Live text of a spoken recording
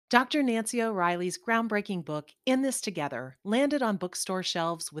Dr. Nancy O'Reilly's groundbreaking book, In This Together, landed on bookstore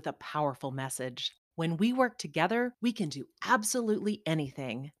shelves with a powerful message. When we work together, we can do absolutely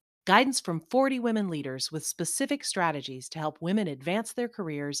anything. Guidance from 40 women leaders with specific strategies to help women advance their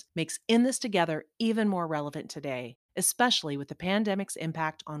careers makes In This Together even more relevant today, especially with the pandemic's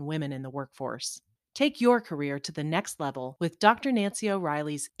impact on women in the workforce. Take your career to the next level with Dr. Nancy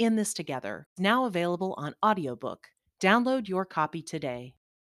O'Reilly's In This Together, now available on audiobook. Download your copy today.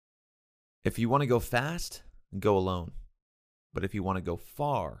 If you want to go fast, go alone. But if you want to go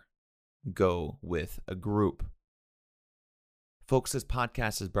far, go with a group. Folks, this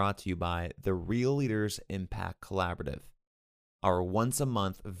podcast is brought to you by the Real Leaders Impact Collaborative, our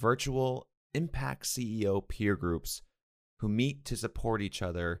once-a-month virtual Impact CEO peer groups who meet to support each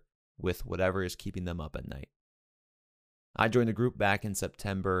other with whatever is keeping them up at night. I joined the group back in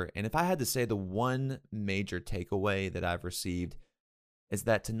September, and if I had to say the one major takeaway that I've received is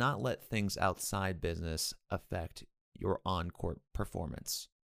that to not let things outside business affect your on-court performance.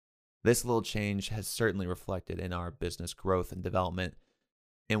 This little change has certainly reflected in our business growth and development.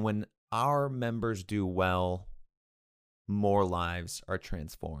 And when our members do well, more lives are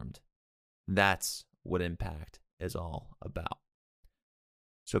transformed. That's what Impact is all about.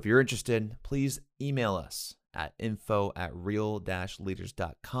 So if you're interested, please email us at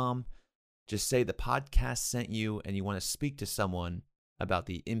info@real-leaders.com. Just say the podcast sent you and you want to speak to someone about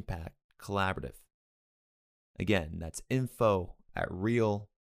the Impact Collaborative. Again, that's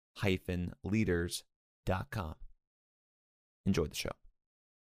info@real-leaders.com. Enjoy the show.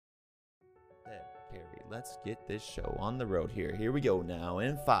 Hey, Carrie, let's get this show on the road here. Here we go now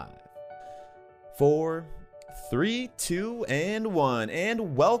in 5, 4, 3, 2, and 1.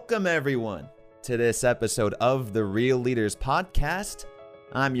 And welcome everyone to this episode of the Real Leaders Podcast.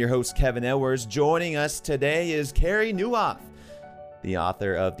 I'm your host, Kevin Edwards. Joining us today is Carey Nieuwhof, the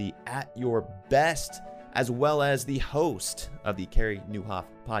author of the At Your Best, as well as the host of the Carey Nieuwhof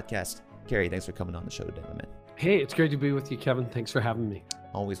podcast. Carey, thanks for coming on the show today, my man. Hey, it's great to be with you, Kevin. Thanks for having me.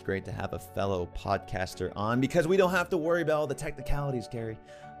 Always great to have a fellow podcaster on because we don't have to worry about all the technicalities, Carey.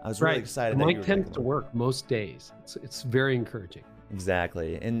 I was really excited. The mic tends to work most days. It's very encouraging.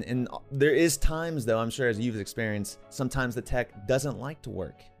 Exactly. And there is times, though, I'm sure as you've experienced, sometimes the tech doesn't like to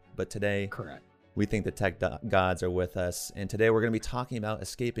work. But today, correct. We think the tech gods are with us. And today we're going to be talking about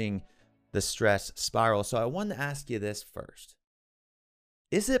escaping the stress spiral. So I wanted to ask you this first.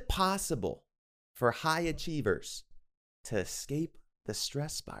 Is it possible for high achievers to escape the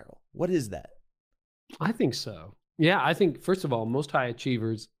stress spiral? What is that? I think so. Yeah, I think, first of all, most high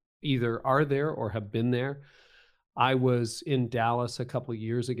achievers either are there or have been there. I was in Dallas a couple of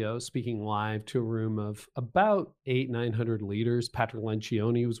years ago speaking live to a room of about 900 leaders. Patrick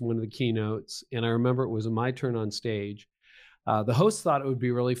Lencioni was one of the keynotes. And I remember it was my turn on stage. The host thought it would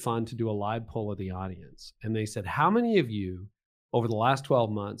be really fun to do a live poll of the audience. And they said, how many of you over the last 12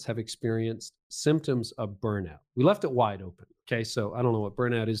 months have experienced symptoms of burnout? We left it wide open. Okay. So I don't know what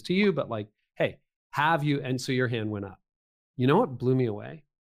burnout is to you, but like, hey, have you? And so your hand went up. You know what blew me away?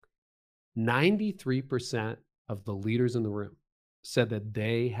 93% of the leaders in the room said that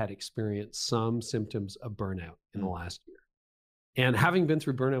they had experienced some symptoms of burnout in the last year. And having been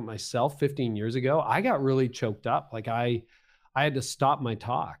through burnout myself 15 years ago, I got really choked up. Like I had to stop my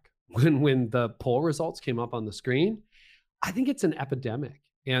talk when the poll results came up on the screen. I think it's an epidemic.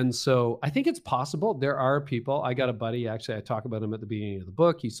 And so I think it's possible. There are people, I got a buddy, actually, I talk about him at the beginning of the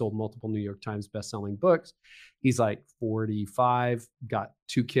book. He sold multiple New York Times bestselling books. He's like 45, got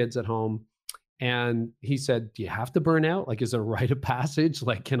 2 kids at home. And he said, do you have to burn out? Like, is there a rite of passage?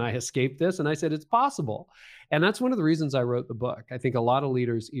 Like, can I escape this? And I said, it's possible. And that's one of the reasons I wrote the book. I think a lot of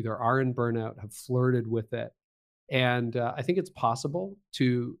leaders either are in burnout, have flirted with it. And I think it's possible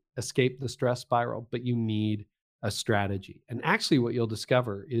to escape the stress spiral, but you need a strategy. And actually what you'll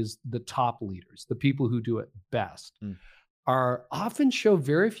discover is the top leaders, the people who do it best, are often show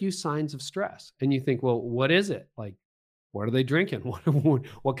very few signs of stress. And you think, well, what is it? Like, what are they drinking?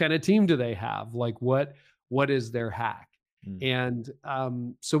 What kind of team do they have? Like, what is their hack? And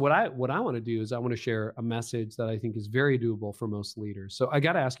so what I want to do is I want to share a message that I think is very doable for most leaders. So I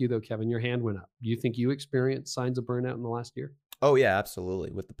got to ask you though, Kevin, your hand went up. Do you think you experienced signs of burnout in the last year? Oh yeah,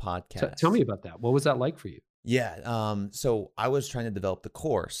 absolutely. With the podcast. Tell me about that. What was that like for you? Yeah. So I was trying to develop the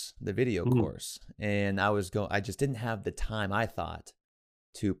course, the video course, and I just didn't have the time, I thought,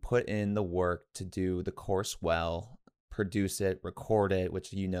 to put in the work to do the course well, produce it, record it,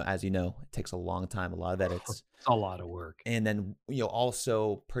 which, as you know, it takes a long time, a lot of edits. It's a lot of work. And then,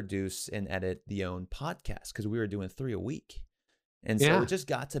 also produce and edit the own podcast because we were doing 3 a week. And so it Yeah. just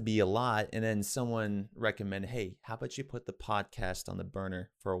got to be a lot. And then someone recommended, hey, how about you put the podcast on the burner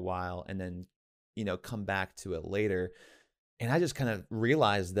for a while and then, come back to it later. And I just kind of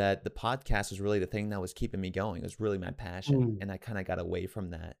realized that the podcast was really the thing that was keeping me going. It was really my passion. Mm. And I kind of got away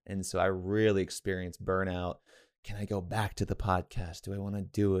from that. And so I really experienced burnout. Can I go back to the podcast? Do I want to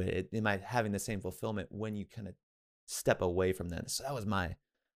do it? Am I having the same fulfillment when you kind of step away from that? So that was my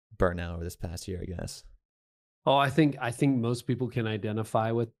burnout over this past year, I guess. Oh, I think most people can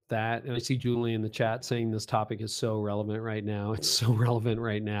identify with that. And I see Julie in the chat saying this topic is so relevant right now. It's so relevant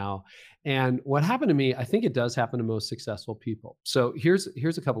right now. And what happened to me, I think it does happen to most successful people. So here's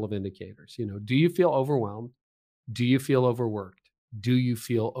a couple of indicators. Do you feel overwhelmed? Do you feel overworked? Do you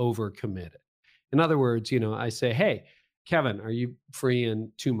feel overcommitted? In other words, I say, "Hey, Kevin, are you free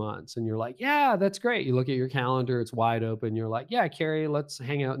in 2 months?" And you're like, "Yeah, that's great." You look at your calendar, it's wide open. You're like, "Yeah, Carrie, let's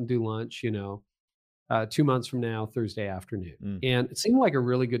hang out and do lunch, 2 months from now, Thursday afternoon." Mm, And it seemed like a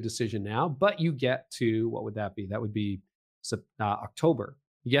really good decision now, but you get to what would that be? That would be October.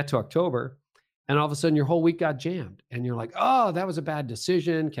 You get to October, and all of a sudden your whole week got jammed. And you're like, oh, that was a bad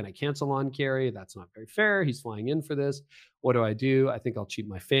decision. Can I cancel on Carrie? That's not very fair. He's flying in for this. What do I do? I think I'll cheat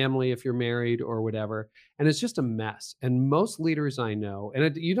my family if you're married or whatever. And it's just a mess. And most leaders I know,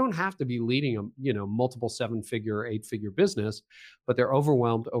 and you don't have to be leading a multiple 7-figure or 8-figure business, but they're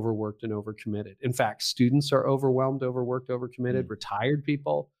overwhelmed, overworked, and overcommitted. In fact, students are overwhelmed, overworked, overcommitted. mm, Retired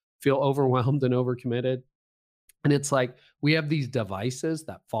people feel overwhelmed and overcommitted. And it's like we have these devices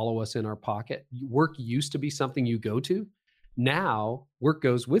that follow us in our pocket. Work used to be something you go to. Now work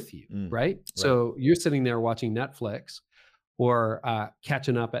goes with you, mm. right? Right. So you're sitting there watching Netflix or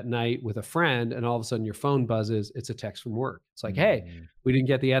catching up at night with a friend, and all of a sudden your phone buzzes. It's a text from work. It's like, hey, Mm, we didn't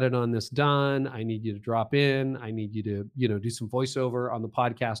get the edit on this done. I need you to drop in. I need you to, do some voiceover on the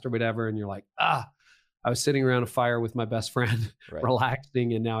podcast or whatever. And you're like, I was sitting around a fire with my best friend, right.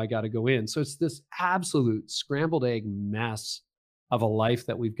 relaxing, and now I got to go in. So it's this absolute scrambled egg mess of a life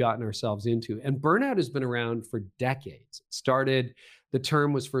that we've gotten ourselves into. And burnout has been around for decades. The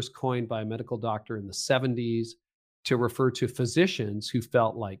term was first coined by a medical doctor in the 70s to refer to physicians who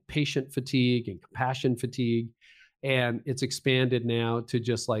felt like patient fatigue and compassion fatigue. And it's expanded now to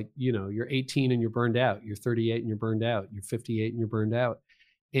just like, you're 18 and you're burned out, you're 38 and you're burned out, you're 58 and you're burned out.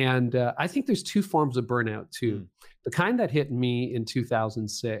 And I think there's two forms of burnout too. Mm, The kind that hit me in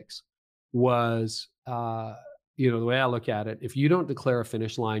 2006 was, the way I look at it, if you don't declare a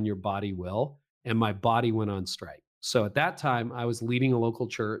finish line, your body will. And my body went on strike. So at that time, I was leading a local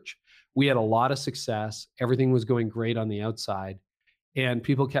church. We had a lot of success. Everything was going great on the outside. And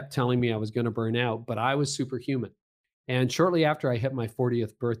people kept telling me I was going to burn out, but I was superhuman. And shortly after I hit my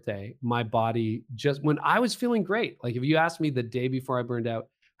 40th birthday, my body just, when I was feeling great, like if you asked me the day before I burned out,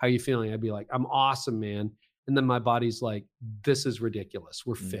 how you feeling? I'd be like, I'm awesome, man. And then my body's like, this is ridiculous.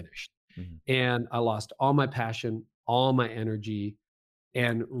 We're mm, finished. mhm, And I lost all my passion, all my energy,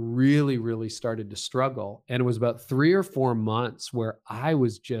 and really, really started to struggle. And it was about 3 or 4 months where I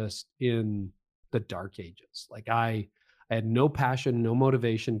was just in the dark ages. Like I had no passion, no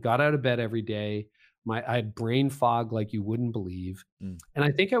motivation, got out of bed every day. I had brain fog like you wouldn't believe. mm, And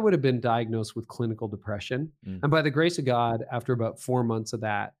I think I would have been diagnosed with clinical depression. mm, And by the grace of God, after about 4 months of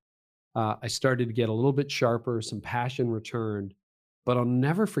that, I started to get a little bit sharper, some passion returned, but I'll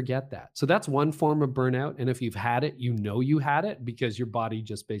never forget that. So that's one form of burnout. And if you've had it, you had it because your body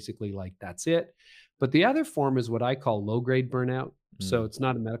just basically like, that's it. But the other form is what I call low grade burnout. So mm, it's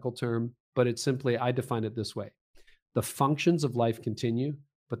not a medical term, but it's simply, I define it this way: the functions of life continue,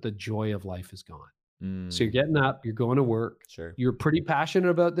 but the joy of life is gone. So you're mm. getting up, you're going to work. Sure. You're pretty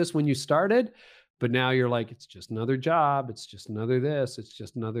passionate about this when you started, but now you're like, it's just another job. It's just another this. It's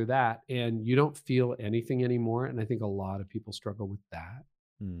just another that. And you don't feel anything anymore. And I think a lot of people struggle with that.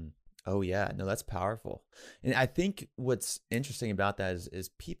 Mm. Oh yeah, no, that's powerful. And I think what's interesting about that is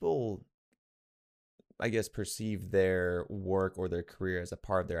people, I guess, perceive their work or their career as a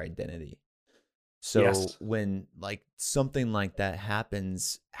part of their identity. So Yes. when like something like that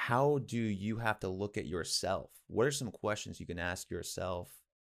happens, how do you have to look at yourself? What are some questions you can ask yourself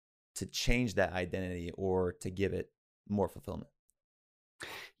to change that identity or to give it more fulfillment?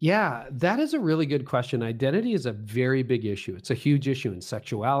 Yeah, that is a really good question. Identity is a very big issue. It's a huge issue in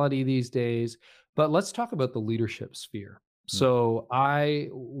sexuality these days. But let's talk about the leadership sphere. Mm, So I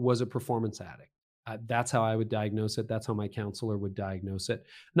was a performance addict. That's how I would diagnose it. That's how my counselor would diagnose it.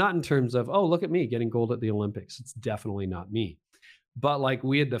 Not in terms of, oh, look at me getting gold at the Olympics. It's definitely not me. But like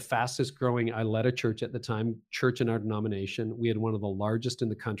we had the fastest growing, I led a church at the time, church in our denomination. We had one of the largest in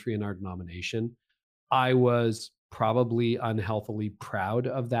the country in our denomination. I was probably unhealthily proud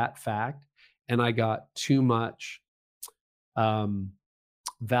of that fact. And I got too much um,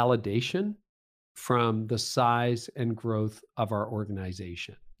 validation from the size and growth of our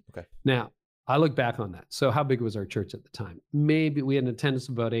organization. Okay. Now, I look back on that. So, how big was our church at the time? Maybe we had an attendance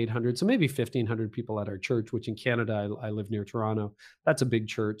of about 800, so maybe 1,500 people at our church, which in Canada, I live near Toronto. That's a big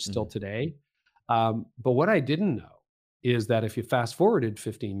church still Mhm. today. But what I didn't know is that if you fast forwarded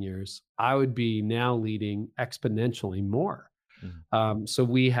 15 years, I would be now leading exponentially more. Mhm. So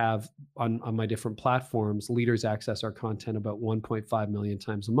we have on my different platforms, leaders access our content about 1.5 million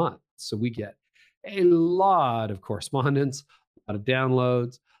times a month. So we get a lot of correspondence, a lot of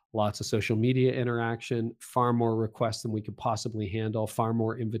downloads, lots of social media interaction, far more requests than we could possibly handle, far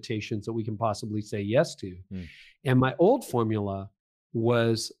more invitations that we can possibly say yes to. Mm. And my old formula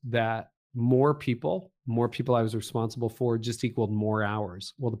was that more people I was responsible for just equaled more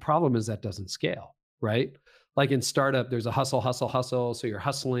hours. Well, the problem is that doesn't scale, right? Like in startup, there's a hustle, hustle, hustle. So you're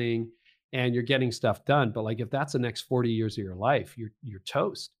hustling and you're getting stuff done. But like if that's the next 40 years of your life, you're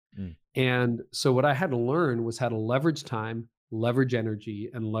toast. Mm. And so what I had to learn was how to leverage time, leverage energy,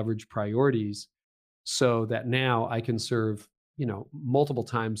 and leverage priorities so that now I can serve, multiple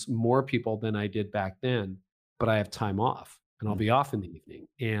times more people than I did back then, but I have time off and I'll Mm. be off in the evening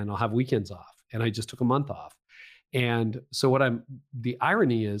and I'll have weekends off. And I just took a month off. And so the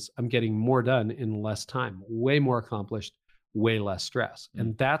irony is I'm getting more done in less time, way more accomplished, way less stress. Mm.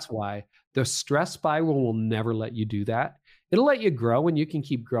 And that's why the stress spiral will never let you do that. It'll let you grow and you can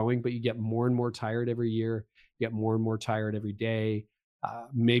keep growing, but you get more and more tired every year, you get more and more tired every day.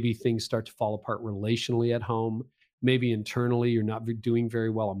 Maybe things start to fall apart relationally at home. Maybe internally, you're not doing very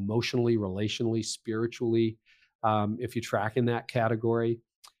well emotionally, relationally, spiritually, if you track in that category.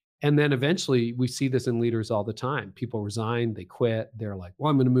 And then eventually we see this in leaders all the time. People resign, they quit. They're like, well,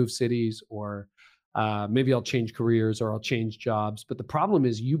 I'm going to move cities, or maybe I'll change careers or I'll change jobs. But the problem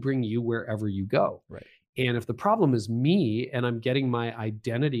is you bring you wherever you go. Right. And if the problem is me and I'm getting my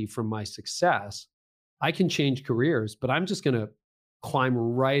identity from my success, I can change careers, but I'm just going to climb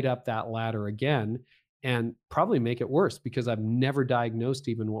right up that ladder again and probably make it worse because I've never diagnosed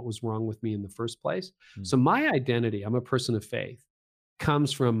even what was wrong with me in the first place. Mm. So my identity, I'm a person of faith,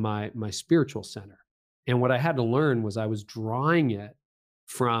 comes from my spiritual center. And what I had to learn was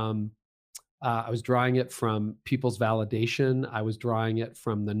from I was drawing it from people's validation. I was drawing it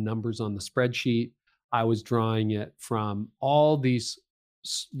from the numbers on the spreadsheet. I was drawing it from all these,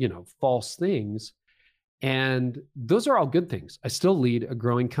 false things. And those are all good things. I still lead a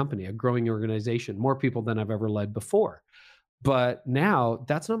growing company, a growing organization, more people than I've ever led before. But now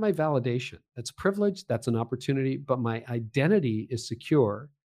that's not my validation. That's a privilege. That's an opportunity. But my identity is secure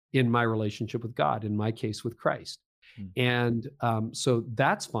in my relationship with God, in my case, with Christ. Mm. And so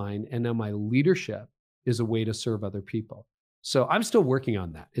that's fine. And now my leadership is a way to serve other people. So I'm still working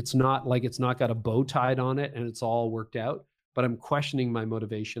on that. It's not like it's not got a bow tied on it and it's all worked out, but I'm questioning my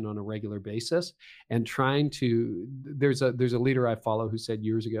motivation on a regular basis and trying to. There's a leader I follow who said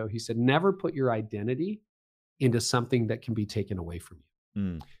years ago, he said, never put your identity into something that can be taken away from you.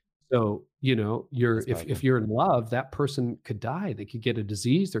 Mm. So, That's if powerful. you're in love, that person could die. They could get a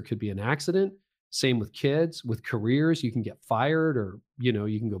disease, there could be an accident. Same with kids, with careers, you can get fired or, you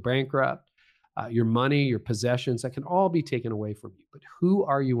can go bankrupt. Your money, your possessions, that can all be taken away from you. But who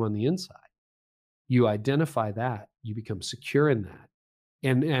are you on the inside? You identify that, you become secure in that.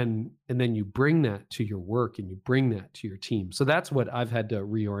 And then you bring that to your work and you bring that to your team. So that's what I've had to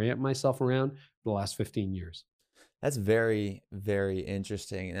reorient myself around for the last 15 years. That's very, very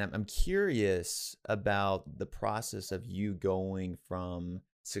interesting. And I'm curious about the process of you going from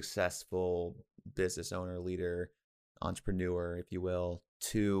successful business owner, leader, entrepreneur, if you will,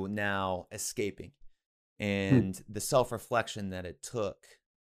 to now escaping Hmm. and the self reflection that it took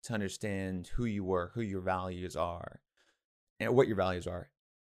to understand who you were, who your values are, and what your values are.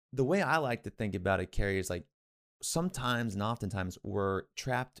 The way I like to think about it, Carrie, is like sometimes and oftentimes we're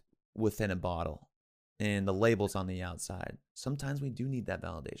trapped within a bottle and the labels on the outside. Sometimes we do need that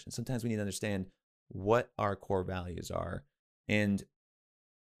validation. Sometimes we need to understand what our core values are. And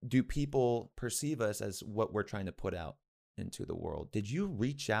do people perceive us as what we're trying to put out into the world? Did you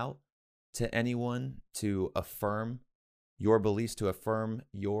reach out to anyone to affirm your beliefs, to affirm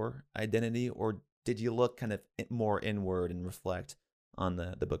your identity? Or did you look kind of more inward and reflect on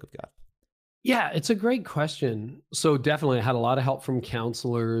the book of God? Yeah, it's a great question. So definitely I had a lot of help from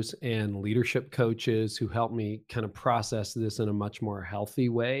counselors and leadership coaches who helped me kind of process this in a much more healthy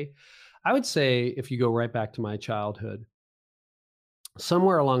way. I would say if you go right back to my childhood,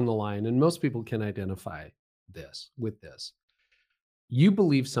 somewhere along the line, and most people can identify this, you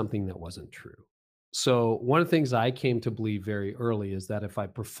believe something that wasn't true. So one of the things I came to believe very early is that if I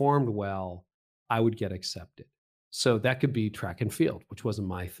performed well, I would get accepted. So that could be track and field, which wasn't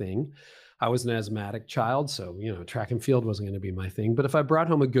my thing. I was an asthmatic child, so track and field wasn't going to be my thing. But if I brought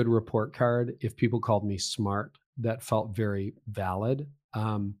home a good report card, if people called me smart, that felt very valid,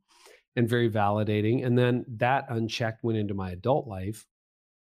 and very validating. And then that unchecked went into my adult life.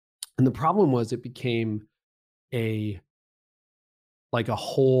 And the problem was it became a like a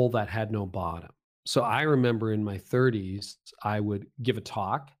hole that had no bottom. So I remember in my 30s, I would give a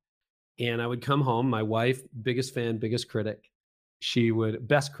talk and I would come home. My wife, biggest fan, biggest critic. She would,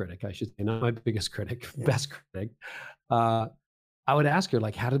 best critic, I should say, not my biggest critic, best critic. Uh, I would ask her,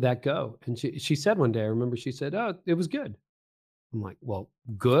 like, how did that go? And she said one day, I remember she said, oh, it was good. I'm like, well,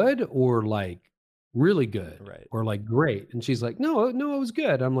 good or like really good Right. or like great? And she's like, no, no, it was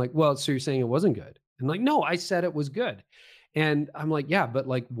good. I'm like, well, so you're saying it wasn't good? And like, no, I said it was good. And I'm like, yeah, but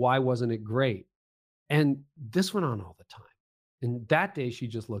like, why wasn't it great? And this went on all the time. And that day she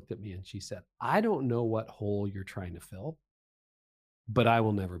just looked at me and she said, I don't know what hole you're trying to fill, but I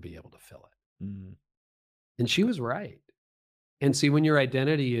will never be able to fill it. Mm. And she was right. And see, when your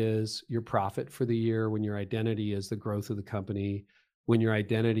identity is your profit for the year, when your identity is the growth of the company, when your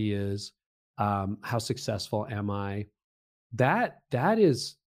identity is how successful am I, that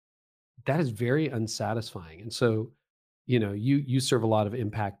is very unsatisfying. And so, you serve a lot of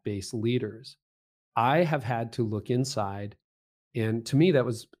impact-based leaders. I have had to look inside, and to me, that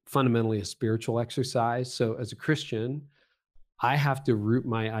was fundamentally a spiritual exercise. So, as a Christian, I have to root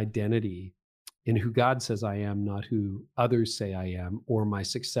my identity in who God says I am, not who others say I am, or my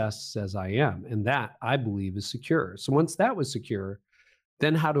success says I am. And that I believe is secure. So once that was secure,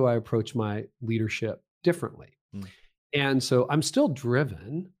 then how do I approach my leadership differently? Mm. And so I'm still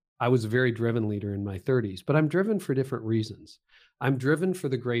driven. I was a very driven leader in my 30s, but I'm driven for different reasons. I'm driven for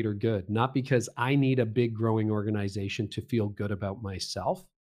the greater good, not because I need a big growing organization to feel good about myself.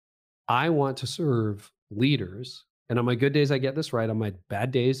 I want to serve leaders. And on my good days, I get this right. On my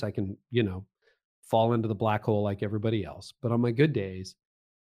bad days, I can, fall into the black hole like everybody else. But on my good days,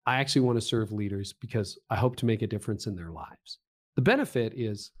 I actually want to serve leaders because I hope to make a difference in their lives. The benefit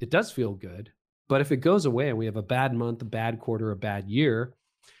is it does feel good, but if it goes away and we have a bad month, a bad quarter, a bad year,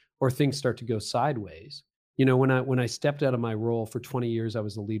 or things start to go sideways, when I stepped out of my role for 20 years, I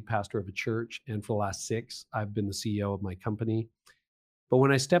was the lead pastor of a church, and for the last 6, I've been the CEO of my company. But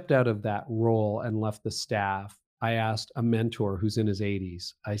when I stepped out of that role and left the staff, I asked a mentor who's in his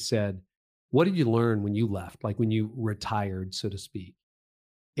 80s, I said, what did you learn when you left, like when you retired, so to speak?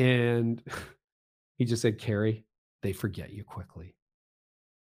 And he just said, Carey, they forget you quickly.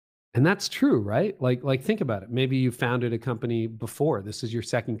 And that's true, right? Like think about it. Maybe you founded a company before. This is your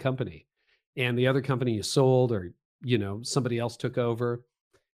second company. And the other company you sold or, somebody else took over.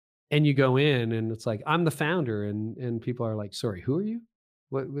 And you go in and it's like, I'm the founder. And people are like, sorry, who are you?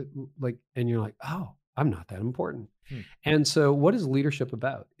 What like, and you're like, oh, I'm not that important. And so what is leadership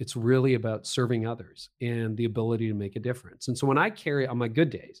about? It's really about serving others and the ability to make a difference. And so when I carry on my good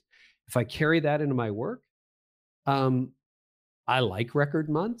days, if I carry that into my work, I like record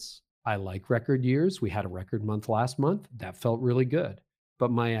months. I like record years. We had a record month last month. That felt really good.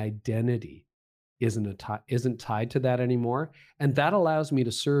 But my identity isn't tied to that anymore. And that allows me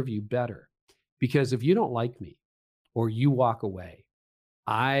to serve you better. Because if you don't like me or you walk away,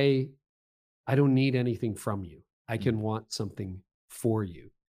 I don't need anything from you. I can want something for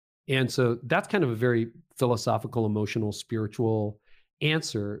you. And so that's kind of a very philosophical, emotional, spiritual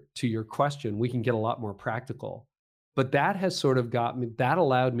answer to your question. We can get a lot more practical, but that has sort of that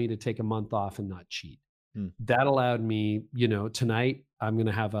allowed me to take a month off and not cheat. That allowed me, tonight I'm going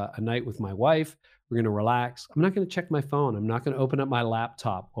to have a night with my wife. We're going to relax. I'm not going to check my phone. I'm not going to open up my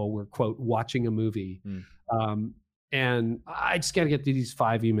laptop while we're, quote, watching a movie. And I just got to get to these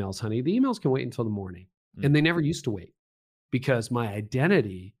 5 emails, honey. The emails can wait until the morning. And they never used to wait because my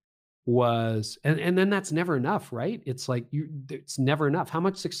identity was, and then that's never enough, right? It's like, it's never enough. How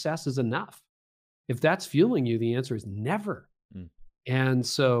much success is enough? If that's fueling you, the answer is never. And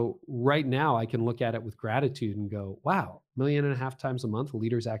so right now I can look at it with gratitude and go, wow, 1.5 million times a month,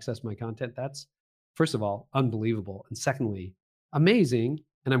 leaders access my content. That's, first of all, unbelievable. And secondly, amazing.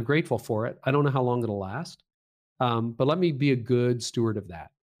 And I'm grateful for it. I don't know how long it'll last. But let me be a good steward of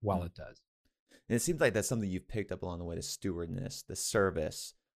that while it does. And it seems like that's something you've picked up along the way, the stewardness, the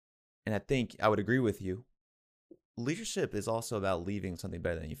service. And I think I would agree with you. Leadership is also about leaving something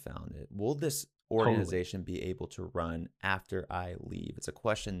better than you found it. Will this organization be able to run after I leave? It's a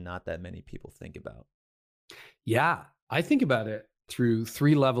question not that many people think about. Yeah, I think about it through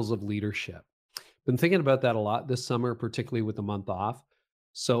 3 levels of leadership. Been thinking about that a lot this summer, particularly with the month off.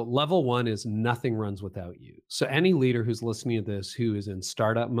 So level one is nothing runs without you. So any leader who's listening to this who is in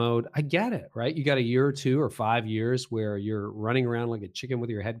startup mode, I get it, right? You got a year or 2 or 5 years where you're running around like a chicken with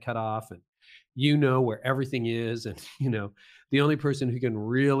your head cut off and you know where everything is and the only person who can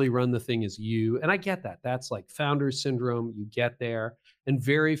really run the thing is you. And I get that. That's like founder syndrome. You get there and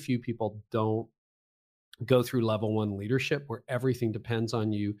very few people don't go through level one leadership where everything depends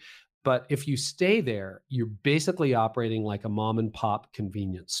on you. But if you stay there, you're basically operating like a mom and pop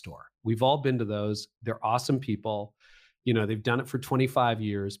convenience store. We've all been to those. They're awesome people. They've done it for 25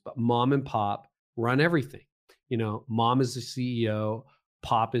 years, but mom and pop run everything. Mom is the CEO,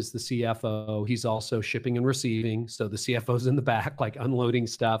 pop is the CFO. He's also shipping and receiving. So the CFO's in the back, like unloading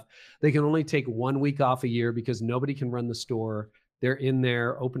stuff. They can only take 1 week off a year because nobody can run the store. They're in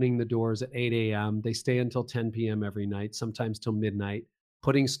there opening the doors at 8 a.m. They stay until 10 p.m. every night, sometimes till midnight,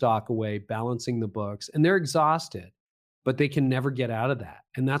 putting stock away, balancing the books, and they're exhausted, but they can never get out of that.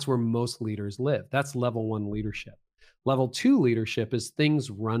 And that's where most leaders live. That's level one leadership. Level two leadership is things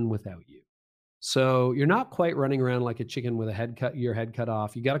run without you. So you're not quite running around like a chicken with your head cut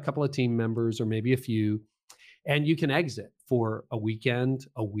off. You got a couple of team members or maybe a few, and you can exit for a weekend,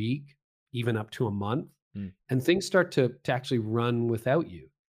 a week, even up to a month. And things start to actually run without you.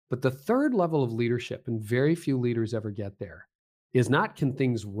 But the third level of leadership, and very few leaders ever get there, is not can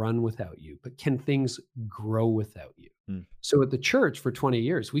things run without you, but can things grow without you? So at the church for 20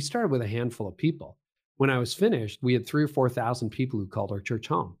 years, we started with a handful of people. When I was finished, we had 3,000 or 4,000 people who called our church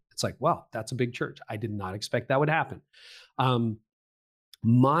home. It's like, wow, that's a big church. I did not expect that would happen.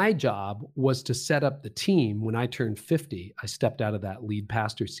 My job was to set up the team. When I turned 50, I stepped out of that lead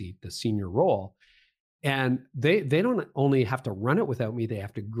pastor seat, the senior role. And they don't only have to run it without me, they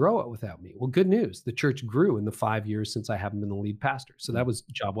have to grow it without me. Well, good news. The church grew in the 5 years since I haven't been the lead pastor. So that was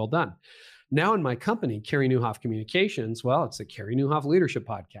a job well done. Now in my company, Carey Nieuwhof Communications, well, it's the Carey Nieuwhof Leadership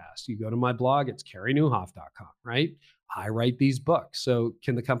Podcast. You go to my blog, it's careynieuwhof.com, right? I write these books. So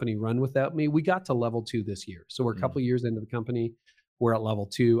can the company run without me? We got to level 2 this year. So we're a couple of years into the company. We're at level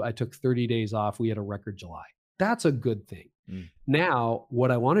 2. I took 30 days off. We had a record July. That's a good thing. Now,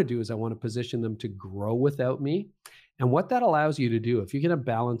 what I want to do is I want to position them to grow without me. And what that allows you to do, if you can have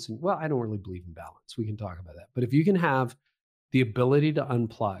balance, and well, I don't really believe in balance. We can talk about that. But if you can have the ability to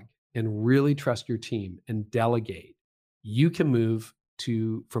unplug and really trust your team and delegate, you can move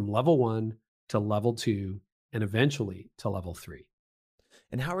from level 1 to level 2 and eventually to level 3.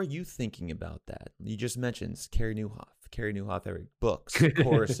 And how are you thinking about that? You just mentioned Carey Nieuwhof, every books,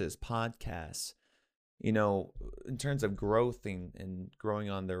 courses, podcasts. In terms of growth and growing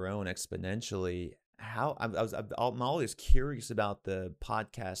on their own exponentially, I'm always curious about the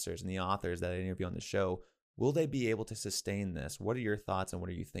podcasters and the authors that I interview on the show. Will they be able to sustain this? What are your thoughts and what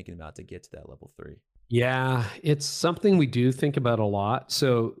are you thinking about to get to that level 3? Yeah, it's something we do think about a lot.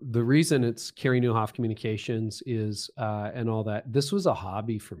 So the reason it's Carey Nieuwhof Communications is, and all that, this was a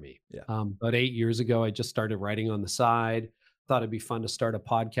hobby for me. Yeah. About 8 years ago, I just started writing on the side. Thought it'd be fun to start a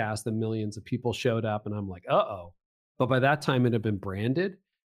podcast. Then millions of people showed up and I'm like, uh-oh. But by that time it had been branded.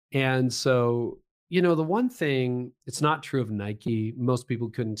 And so, the one thing, it's not true of Nike. Most people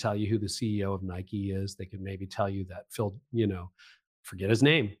couldn't tell you who the CEO of Nike is. They could maybe tell you that forget his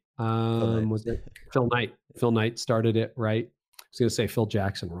name. Was it Phil Knight? Phil Knight started it, right? I was going to say Phil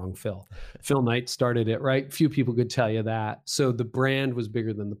Jackson, wrong Phil. Phil Knight started it, right? Few people could tell you that. So the brand was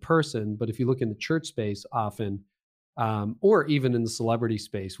bigger than the person. But if you look in the church space often, or even in the celebrity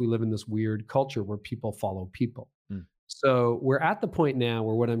space, we live in this weird culture where people follow people. So we're at the point now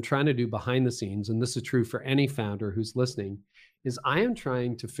where what I'm trying to do behind the scenes, and this is true for any founder who's listening, is I am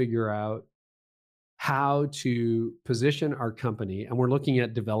trying to figure out how to position our company. And we're looking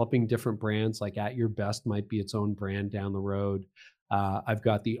at developing different brands, like At Your Best might be its own brand down the road. I've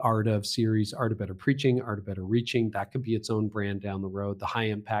got the Art of series, Art of Better Preaching, Art of Better Reaching. That could be its own brand down the road. The High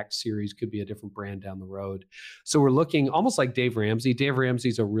Impact series could be a different brand down the road. So we're looking almost like Dave Ramsey. Dave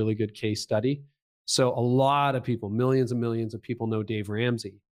Ramsey's a really good case study. So a lot of people, millions and millions of people know Dave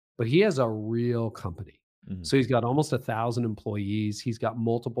Ramsey, but he has a real company. So he's got almost 1,000 employees. He's got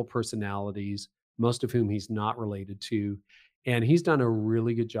multiple personalities, most of whom he's not related to. And he's done a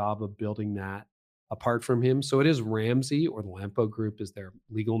really good job of building that apart from him. So it is Ramsey, or the Lampo Group is their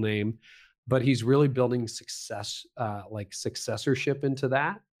legal name, but he's really building successorship into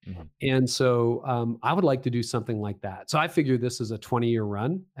that. And so I would like to do something like that. So I figure this is a 20-year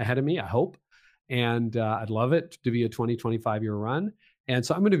run ahead of me, I hope. And I'd love it to be a 20, 25-year run. And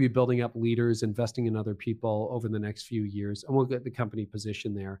so I'm going to be building up leaders, investing in other people over the next few years, and we'll get the company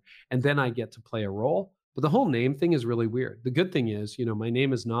positioned there. And then I get to play a role. But the whole name thing is really weird. The good thing is, my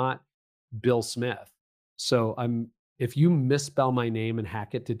name is not Bill Smith. So if you misspell my name and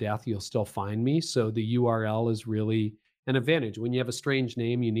hack it to death, you'll still find me. So the URL is really an advantage. When you have a strange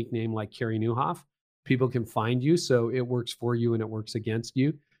name, unique name like Carey Nieuwhof, people can find you. So it works for you and it works against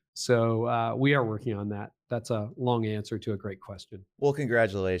you. So we are working on that. That's a long answer to a great question. Well,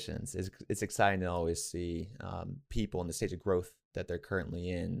 congratulations. It's exciting to always see people in the stage of growth that they're currently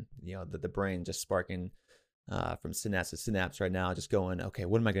in. You know, the brain just sparking from synapse to synapse right now, just going, okay,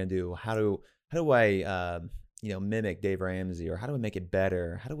 what am I going to do? How do I mimic Dave Ramsey, or how do we make it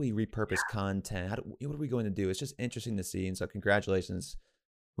better? How do we repurpose content? What are we going to do? It's just interesting to see. And so congratulations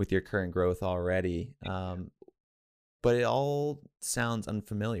with your current growth already. But it all sounds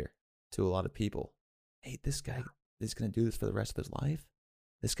unfamiliar to a lot of people. Hey, this guy is going to do this for the rest of his life.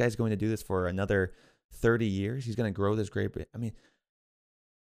 This guy's going to do this for another 30 years. He's going to grow this great. I mean,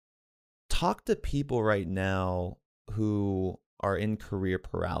 talk to people right now who are in career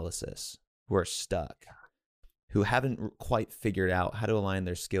paralysis, who are stuck, who haven't quite figured out how to align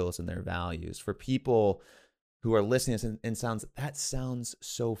their skills and their values. For people who are listening and sounds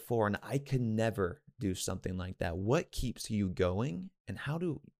so foreign. I could never do something like that. What keeps you going, and how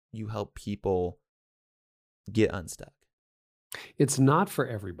do you help people get unstuck? It's not for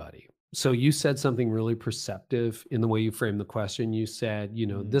everybody. So you said something really perceptive in the way you framed the question. You said,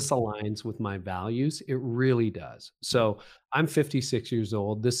 this aligns with my values. It really does. So I'm 56 years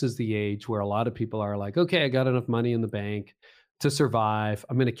old. This is the age where a lot of people are like, okay, I got enough money in the bank to survive.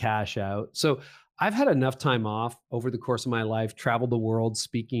 I'm going to cash out. So I've had enough time off over the course of my life, traveled the world,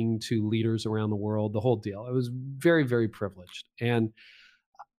 speaking to leaders around the world, the whole deal. I was very, very privileged. And,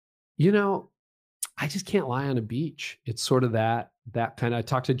 I just can't lie on a beach. It's sort of that kind of. I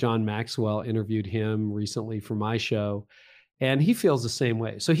talked to John Maxwell, interviewed him recently for my show, and he feels the same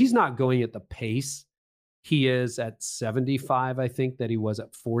way. So he's not going at the pace he is at 75, I think, that he was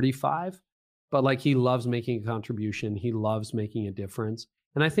at 45. But like, he loves making a contribution. He loves making a difference.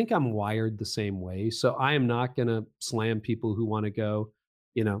 And I think I'm wired the same way. So I am not going to slam people who want to go,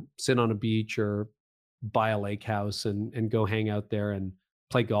 sit on a beach or buy a lake house and go hang out there and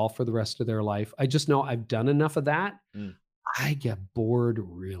play golf for the rest of their life. I just know I've done enough of that. I get bored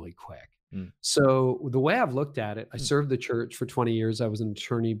really quick. So the way I've looked at it, I served the church for 20 years. I was an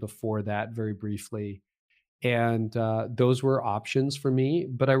attorney before that, very briefly. And those were options for me.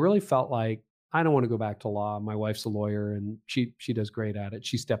 But I really felt like I don't want to go back to law. My wife's a lawyer and she does great at it.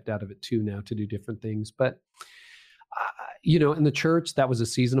 She stepped out of it too now to do different things. But in the church, that was a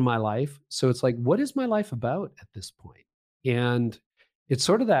season of my life. So it's like, what is my life about at this point? And it's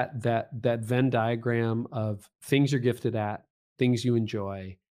sort of that Venn diagram of things you're gifted at, things you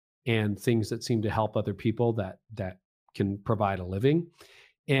enjoy, and things that seem to help other people that can provide a living.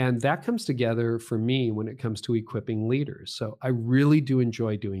 And that comes together for me when it comes to equipping leaders. So I really do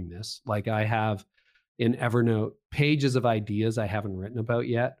enjoy doing this. Like, I have in Evernote pages of ideas I haven't written about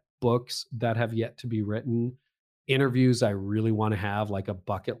yet, books that have yet to be written, interviews I really want to have, like a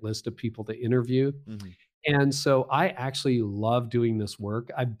bucket list of people to interview. And so I actually love doing this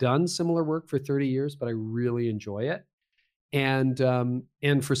work. I've done similar work for 30 years, but I really enjoy it. And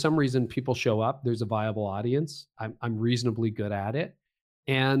for some reason, people show up. There's a viable audience. I'm reasonably good at it.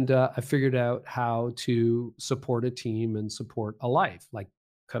 And I figured out how to support a team and support a life. Like,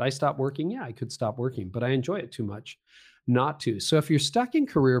 could I stop working? Yeah, I could stop working, but I enjoy it too much not to. So if you're stuck in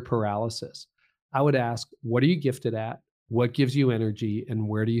career paralysis, I would ask, what are you gifted at? What gives you energy, and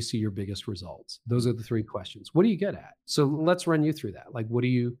where do you see your biggest results? Those are the three questions. What are you good at? So let's run you through that. Like, what are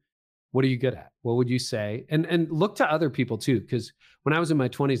you good at? What would you say? And look to other people too, because when I was in my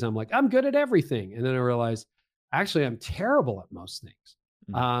 20s, I'm like, I'm good at everything. And then I realized, actually, I'm terrible at most things.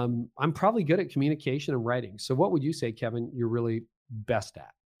 I'm probably good at communication and writing. So what would you say, Kevin, you're really best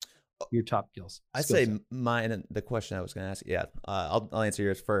at? Your top skills. I say mine. The question I was going to ask, I'll answer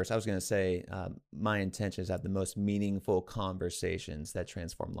yours first. I was going to say my intention is to have the most meaningful conversations that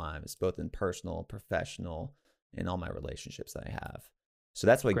transform lives, both in personal, professional, and all my relationships that I have. So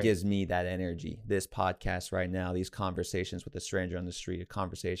that's what gives me that energy. This podcast right now, these conversations with a stranger on the street, a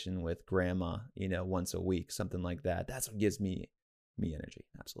conversation with grandma, once a week, something like that. That's what gives me energy.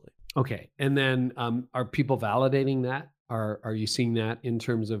 Absolutely. Okay. And then are people validating that? Are you seeing that in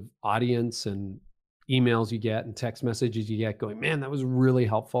terms of audience and emails you get and text messages you get going, man, that was really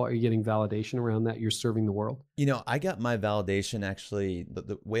helpful? Are you getting validation around that? You're serving the world? I got my validation actually.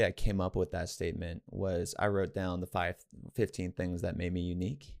 The way I came up with that statement was I wrote down the 15 things that made me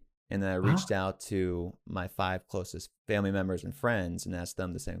unique. And then I reached out to my 5 closest family members and friends and asked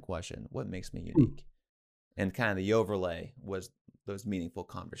them the same question: what makes me unique? And kind of the overlay was those meaningful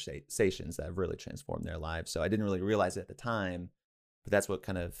conversations that have really transformed their lives. So I didn't really realize it at the time, but that's what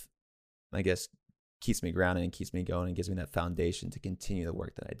kind of, I guess, keeps me grounded and keeps me going and gives me that foundation to continue the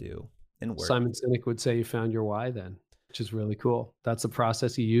work that I do and work. Simon Sinek would say you found your why then, which is really cool. That's the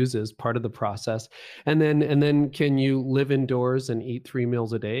process he uses, part of the process. And then can you live indoors and eat 3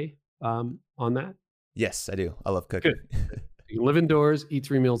 meals a day on that? Yes, I do. I love cooking. Good. You live indoors, eat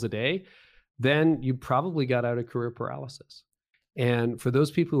 3 meals a day, then you probably got out of career paralysis. And for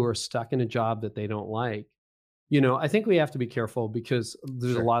those people who are stuck in a job that they don't like, I think we have to be careful because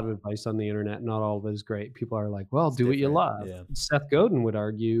there's a Sure. lot of advice on the internet. Not all of it is great. People are like, well, It's do what you different. love. Yeah. Seth Godin would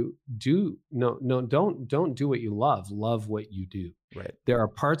argue, don't do what you love. Love what you do. Right. There are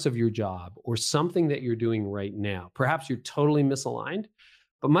parts of your job or something that you're doing right now. Perhaps you're totally misaligned,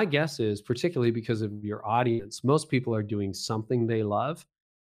 but my guess is, particularly because of your audience, most people are doing something they love.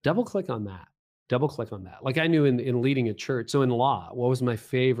 Double click on that. Double click on that. Like I knew in leading a church. So in law, what was my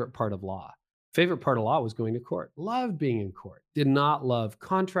favorite part of law? Favorite part of law was going to court. Loved being in court. Did not love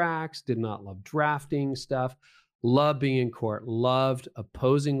contracts, did not love drafting stuff. Loved being in court, loved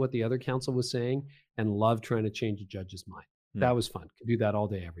opposing what the other counsel was saying, and loved trying to change a judge's mind. Hmm. That was fun. Could do that all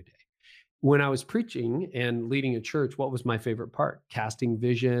day, every day. When I was preaching and leading a church, what was my favorite part? Casting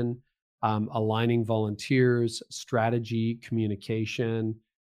vision, aligning volunteers, strategy, communication.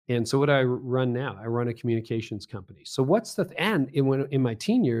 And so what do I run now? I run a communications company. So what's the and in my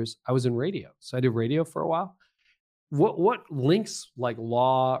teen years, I was in radio. So I did radio for a while. What links like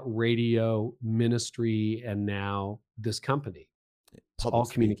law, radio, ministry, and now this company? It's all Public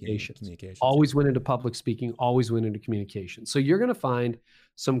speaking, communications. communications. Always went into public speaking, always went into communication. So you're going to find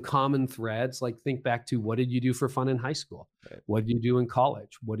some common threads. Like think back to what did you do for fun in high school? Right. What did you do in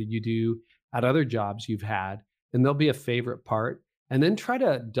college? What did you do at other jobs you've had? And there'll be a favorite part. And then try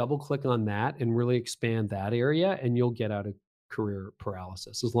to double click on that and really expand that area, and you'll get out of career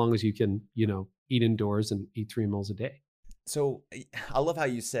paralysis as long as you can, eat indoors and eat 3 meals a day. So I love how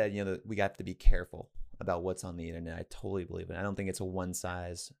you said, that we have to be careful about what's on the internet. I totally believe it. I don't think it's a one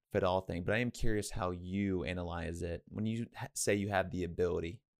size fit all thing, but I am curious how you analyze it. When you say you have the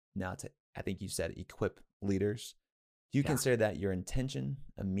ability now to, I think you said, equip leaders, do you Yeah. consider that your intention,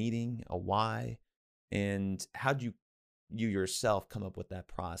 a meeting, a why? And how do you yourself come up with that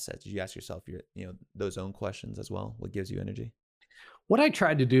process? Did you ask yourself those own questions as well? What gives you energy? What I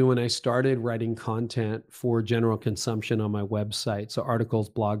tried to do when I started writing content for general consumption on my website, so articles,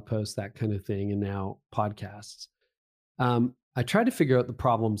 blog posts, that kind of thing, and now podcasts, I tried to figure out the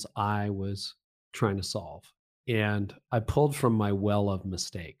problems I was trying to solve. And I pulled from my well of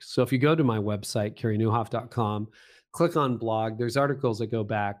mistakes. So if you go to my website, careynieuwhof.com, click on blog, there's articles that go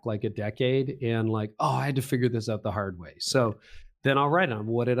back like a decade and like, oh, I had to figure this out the hard way. So then I'll write on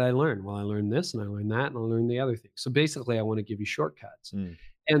what did I learn? Well, I learned this and I learned that and I learned the other thing. So basically, I want to give you shortcuts. Mm.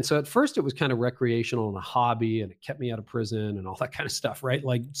 And so at first it was kind of recreational and a hobby and it kept me out of prison and all that kind of stuff, right?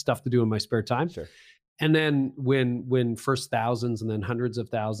 Like stuff to do in my spare time. Sure. And then when first thousands and then hundreds of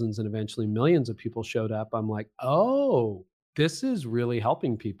thousands and eventually millions of people showed up, I'm like, oh, this is really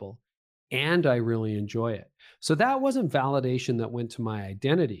helping people. And I really enjoy it. So that wasn't validation that went to my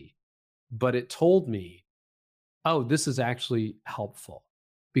identity, but it told me, oh, this is actually helpful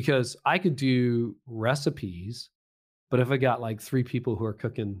because I could do recipes, but if I got like 3 people who are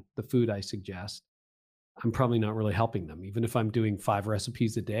cooking the food I suggest, I'm probably not really helping them. Even if I'm doing 5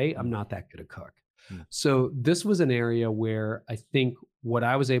 recipes a day, I'm not that good a cook. Mm. So this was an area where I think what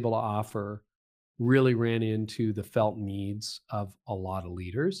I was able to offer really ran into the felt needs of a lot of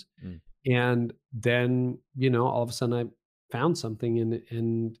leaders. Mm. And then, all of a sudden I found something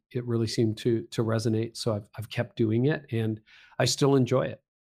and it really seemed to resonate. So I've kept doing it and I still enjoy it.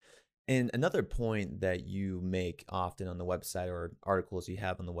 And another point that you make often on the website or articles you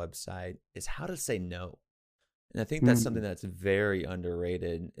have on the website is how to say no. And I think that's something that's very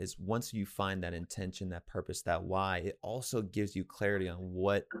underrated is once you find that intention, that purpose, that why, it also gives you clarity on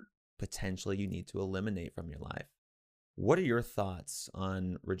what potentially you need to eliminate from your life. What are your thoughts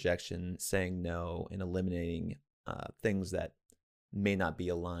on rejection, saying no, and eliminating things that may not be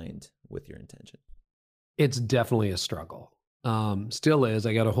aligned with your intention? It's definitely a struggle. Still is.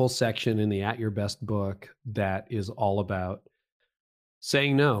 I got a whole section in the At Your Best book that is all about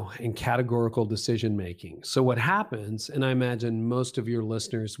saying no and categorical decision making. So what happens, and I imagine most of your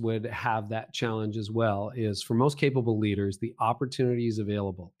listeners would have that challenge as well, is for most capable leaders, the opportunities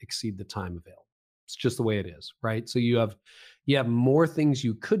available exceed the time available. It's just the way it is, right? So you have more things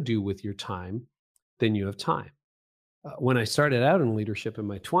you could do with your time than you have time. When I started out in leadership in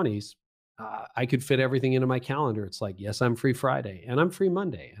my 20s, I could fit everything into my calendar. It's like, yes, I'm free Friday and I'm free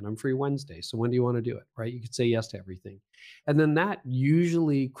Monday and I'm free Wednesday. So when do you want to do it? Right? You could say yes to everything. And then that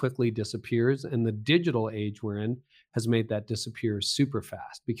usually quickly disappears. And the digital age we're in has made that disappear super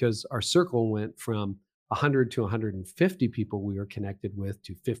fast because our circle went from 100 to 150 people we were connected with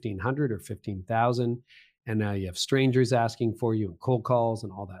to 1,500 or 15,000. And now you have strangers asking for you and cold calls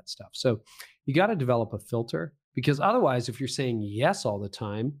and all that stuff. So you got to develop a filter, because otherwise, if you're saying yes all the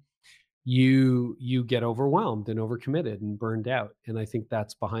time, you get overwhelmed and overcommitted and burned out. And I think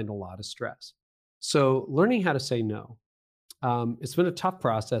that's behind a lot of stress. So learning how to say no. It's been a tough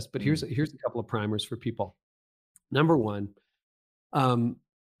process, but here's Mm. here's a couple of primers for people. Number one, um,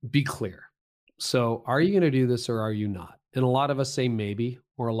 be clear. So, are you going to do this or are you not? And a lot of us say maybe,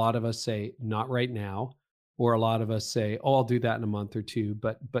 or a lot of us say not right now, or a lot of us say, oh, I'll do that in a month or two.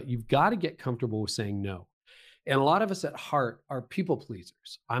 But you've got to get comfortable with saying no. And a lot of us at heart are people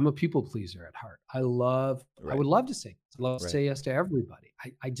pleasers. I'm a people pleaser at heart. I Right. would love to say, yes. I love to Right. say yes to everybody.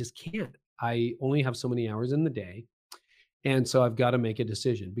 I just can't. I only have so many hours in the day. And so I've got to make a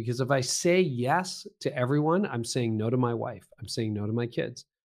decision, because if I say yes to everyone, I'm saying no to my wife. I'm saying no to my kids.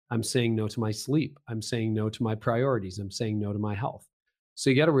 I'm saying no to my sleep. I'm saying no to my priorities. I'm saying no to my health. So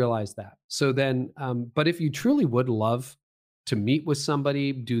you got to realize that. So then, but if you truly would love to meet with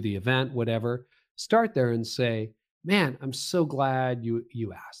somebody, do the event, whatever, start there and say, "Man, I'm so glad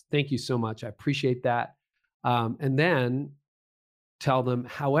you asked. Thank you so much. I appreciate that." And then tell them,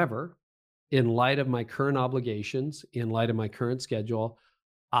 however, in light of my current obligations, in light of my current schedule,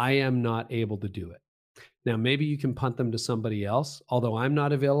 I am not able to do it. Now, maybe you can punt them to somebody else. Although I'm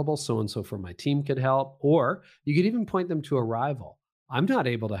not available, so and so from my team could help. Or you could even point them to a rival. I'm not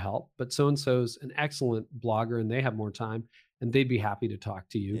able to help, but so and so's an excellent blogger and they have more time and they'd be happy to talk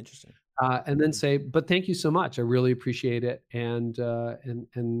to you. Interesting. And then say, "But thank you so much. I really appreciate it, and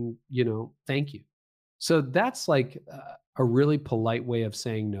thank you." So that's like a really polite way of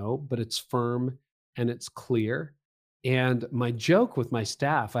saying no, but it's firm and it's clear. And my joke with my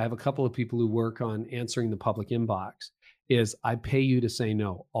staff, I have a couple of people who work on answering the public inbox, is I pay you to say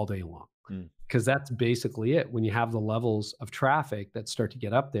no all day long, Mm. because that's basically it. When you have the levels of traffic that start to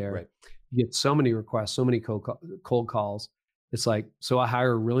get up there, Right. you get so many requests, so many cold calls. It's like, so I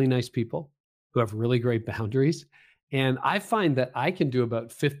hire really nice people who have really great boundaries. And I find that I can do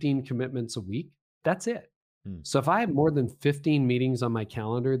about 15 commitments a week. That's it. Mm. So if I have more than 15 meetings on my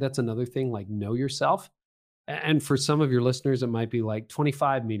calendar, that's another thing, like know yourself. And for some of your listeners, it might be like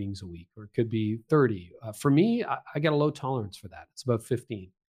 25 meetings a week, or it could be 30. For me, I got a low tolerance for that. It's about 15.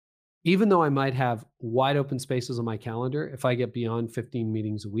 Even though I might have wide open spaces on my calendar, if I get beyond 15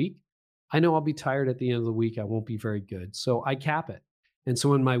 meetings a week, I know I'll be tired at the end of the week. I won't be very good. So I cap it. And so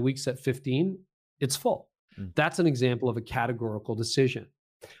when my week's at 15, it's full. Mm. That's an example of a categorical decision.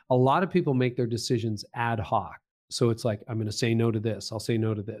 A lot of people make their decisions ad hoc. So it's like, I'm going to say no to this. I'll say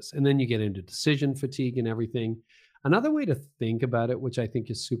no to this. And then you get into decision fatigue and everything. Another way to think about it, which I think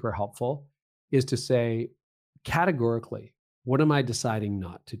is super helpful, is to say categorically, what am I deciding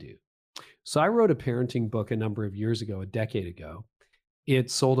not to do? So I wrote a parenting book a number of years ago, a decade ago. It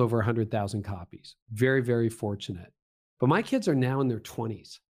sold over 100,000 copies. Very, very fortunate. But my kids are now in their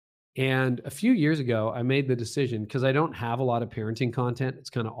 20s. And a few years ago, I made the decision, because I don't have a lot of parenting content. It's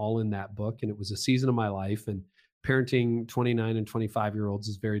kind of all in that book. And it was a season of my life. And parenting 29 and 25-year-olds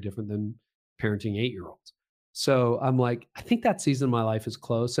is very different than parenting 8-year-olds. So I'm like, I think that season of my life is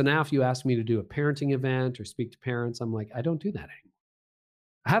closed. So now if you ask me to do a parenting event or speak to parents, I'm like, I don't do that anymore.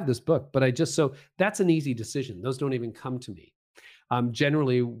 I have this book, but so that's an easy decision. Those don't even come to me.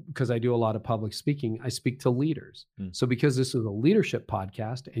 Generally, because I do a lot of public speaking, I speak to leaders. Mm. So because this is a leadership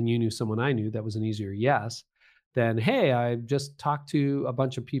podcast and you knew someone I knew, that was an easier yes than, hey, I just talked to a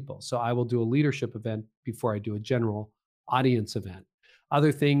bunch of people. So I will do a leadership event before I do a general audience event.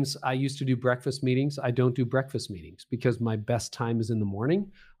 Other things, I used to do breakfast meetings. I don't do breakfast meetings because my best time is in the morning.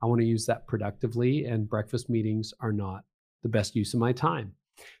 I want to use that productively, and breakfast meetings are not the best use of my time.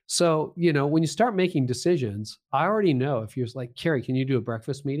 So, when you start making decisions, I already know, if you're like, Carrie, can you do a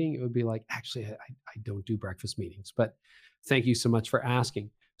breakfast meeting? It would be like, actually, I don't do breakfast meetings, but thank you so much for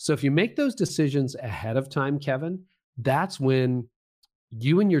asking. So if you make those decisions ahead of time, Kevin, that's when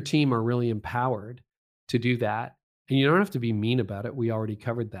you and your team are really empowered to do that. And you don't have to be mean about it. We already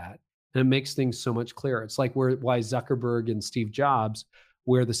covered that. And it makes things so much clearer. It's like why Zuckerberg and Steve Jobs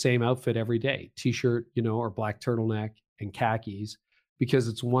wear the same outfit every day, t-shirt, or black turtleneck and khakis, because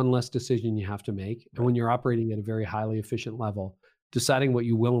it's one less decision you have to make. And when you're operating at a very highly efficient level, deciding what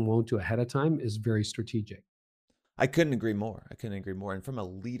you will and won't do ahead of time is very strategic. I couldn't agree more. And from a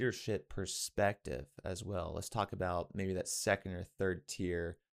leadership perspective as well, let's talk about maybe that second or third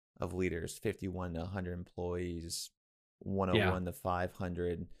tier of leaders, 51 to 100 employees, 101 to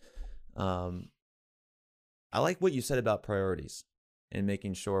 500. I like what you said about priorities and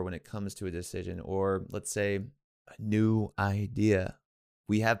making sure when it comes to a decision, or let's say A new idea.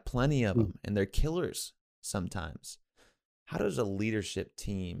 We have plenty of Mm. them, and they're killers sometimes. How does a leadership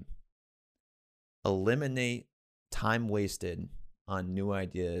team eliminate time wasted on new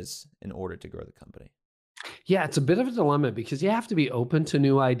ideas in order to grow the company? Yeah, it's a bit of a dilemma because you have to be open to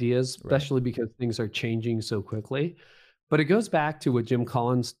new ideas, Right. especially because things are changing so quickly. But it goes back to what Jim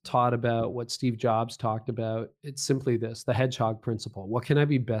Collins taught about, what Steve Jobs talked about. It's simply this, the hedgehog principle. What can I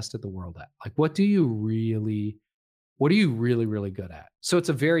be best at the world at? Like, what are you really, really good at? So it's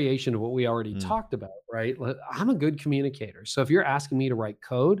a variation of what we already Mm, talked about, right? I'm a good communicator. So if you're asking me to write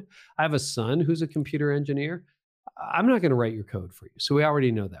code, I have a son who's a computer engineer. I'm not going to write your code for you. So we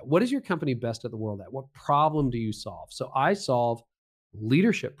already know that. What is your company best at the world at? What problem do you solve? So I solve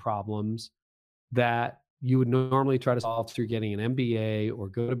leadership problems that you would normally try to solve through getting an MBA or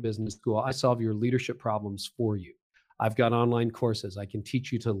go to business school. I solve your leadership problems for you. I've got online courses. I can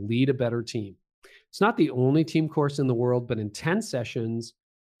teach you to lead a better team. It's not the only team course in the world, but in 10 sessions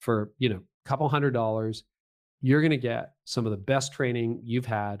for, a couple $100, you're going to get some of the best training you've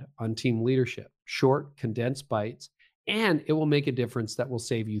had on team leadership, short, condensed bites, and it will make a difference that will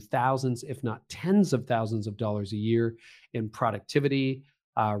save you thousands, if not tens of thousands of dollars a year in productivity,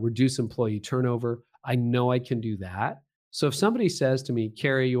 reduce employee turnover. I know I can do that. So if somebody says to me,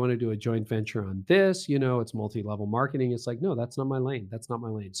 Carey, you want to do a joint venture on this, it's multi-level marketing. It's like, no, that's not my lane. That's not my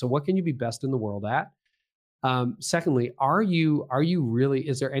lane. So what can you be best in the world at? Secondly, are you really,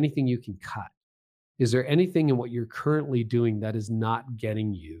 is there anything you can cut? Is there anything in what you're currently doing that is not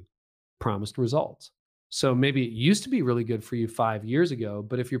getting you promised results? So maybe it used to be really good for you 5 years ago,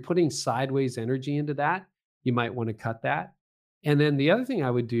 but if you're putting sideways energy into that, you might want to cut that. And then the other thing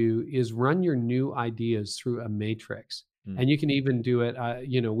I would do is run your new ideas through a matrix. mm, And you can even do it,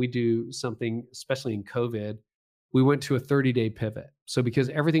 we do something, especially in COVID, we went to a 30-day pivot. So because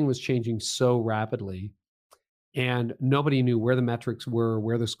everything was changing so rapidly, and nobody knew where the metrics were,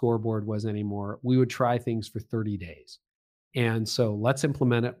 where the scoreboard was anymore, we would try things for 30 days. And so let's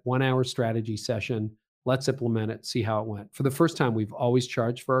implement it. 1 hour strategy session. Let's implement it, see how it went. For the first time, we've always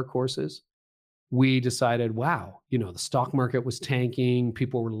charged for our courses. We decided, wow, the stock market was tanking.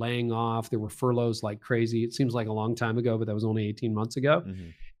 People were laying off. There were furloughs like crazy. It seems like a long time ago, but that was only 18 months ago.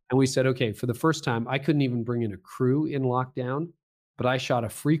 mhm. And we said, okay, for the first time, I couldn't even bring in a crew in lockdown, but I shot a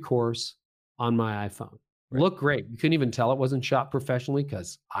free course on my iPhone. Right. Looked great. You couldn't even tell it wasn't shot professionally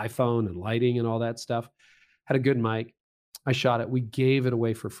because iPhone and lighting and all that stuff. Had a good mic. I shot it. We gave it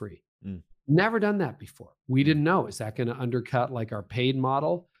away for free. Mm, Never done that before. We mm, didn't know. Is that going to undercut like our paid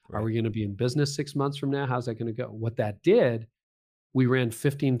model? Are right. we going to be in business 6 months from now? How's that going to go? What that did, we ran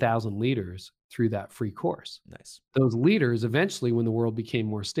 15,000 leaders through that free course. Nice. Those leaders eventually, when the world became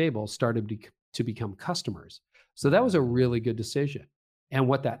more stable, started to become customers. So that was a really good decision. And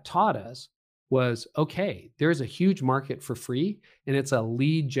what that taught us was, okay, there's a huge market for free and it's a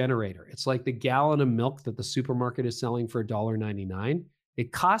lead generator. It's like the gallon of milk that the supermarket is selling for $1.99.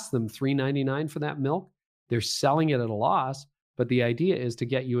 It costs them $3.99 for that milk. They're selling it at a loss. But the idea is to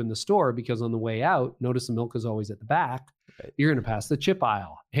get you in the store because on the way out, notice the milk is always at the back. Right. You're going to pass the chip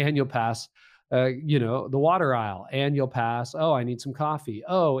aisle and you'll pass the water aisle, and you'll pass, oh, I need some coffee.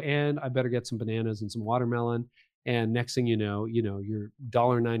 Oh, and I better get some bananas and some watermelon. And next thing you know, your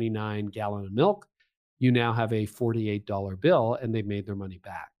 $1.99 gallon of milk, you now have a $48 bill and they've made their money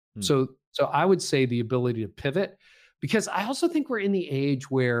back. Mm, So I would say the ability to pivot, because I also think we're in the age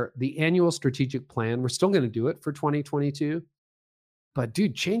where the annual strategic plan, we're still going to do it for 2022. But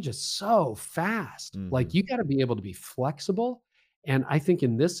dude, change is so fast. Like mhm, you got to be able to be flexible. And I think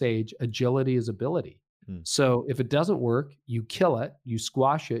in this age, agility is ability. mm. So if it doesn't work, you kill it, you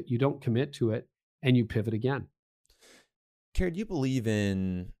squash it, you don't commit to it, and you pivot again. Carey, do you believe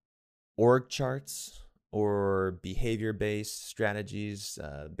in org charts or behavior-based strategies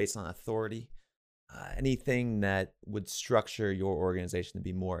based on authority? Anything that would structure your organization to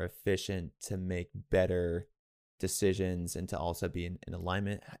be more efficient, to make better decisions, and to also be in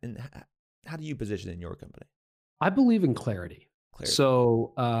alignment? And how do you position it in your company? I believe in clarity. Clarity.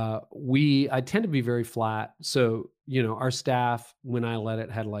 So I tend to be very flat. So, our staff, when I led it,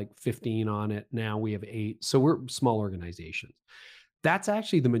 had like 15 on it. Now we have 8. So we're small organizations. That's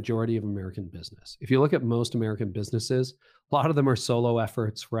actually the majority of American business. If you look at most American businesses, a lot of them are solo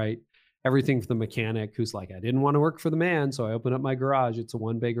efforts, right? Everything from the mechanic who's like, I didn't want to work for the man, so I open up my garage. It's a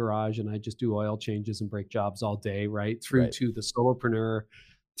one bay garage, and I just do oil changes and brake jobs all day, right? Through Right. to the solopreneur,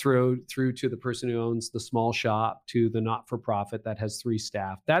 through to the person who owns the small shop, to the not for profit that has 3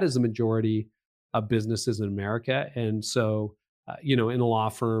 staff. That is the majority of businesses in America. And so, in a law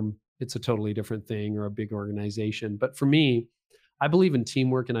firm, it's a totally different thing, or a big organization. But for me, I believe in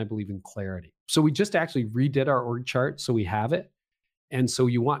teamwork and I believe in clarity. So we just actually redid our org chart so we have it. And so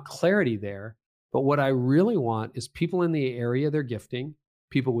you want clarity there. But what I really want is people in the area they're gifting,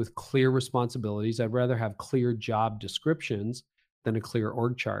 people with clear responsibilities. I'd rather have clear job descriptions than a clear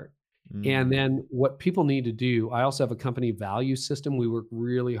org chart. And Mm. then what people need to do, I also have a company value system. We work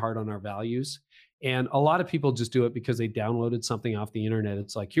really hard on our values. And a lot of people just do it because they downloaded something off the internet.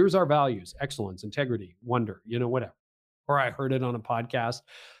 It's like, here's our values: excellence, integrity, wonder, whatever. Or I heard it on a podcast.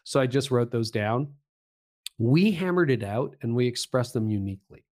 So I just wrote those down. We hammered it out and we expressed them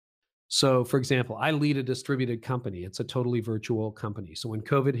uniquely. So, for example, I lead a distributed company. It's a totally virtual company. So when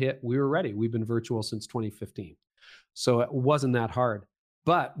COVID hit, we were ready. We've been virtual since 2015. So it wasn't that hard.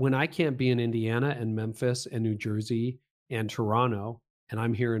 But when I can't be in Indiana and Memphis and New Jersey and Toronto, and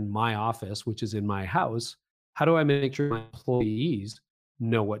I'm here in my office, which is in my house, how do I make sure my employees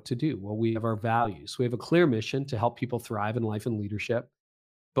know what to do? Well, we have our values. We have a clear mission to help people thrive in life and leadership,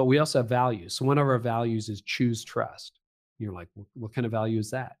 but we also have values. So one of our values is choose trust. You're like, what kind of value is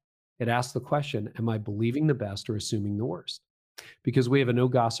that? It asks the question, am I believing the best or assuming the worst? Because we have a no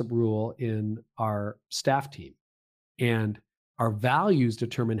gossip rule in our staff team. And our values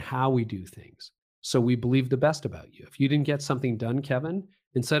determine how we do things. So we believe the best about you. If you didn't get something done, Kevin,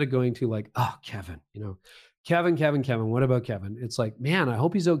 instead of going to like, oh, Kevin, Kevin, what about Kevin? It's like, man, I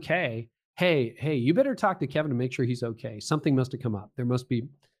hope he's okay. Hey, you better talk to Kevin to make sure he's okay. Something must have come up. There must be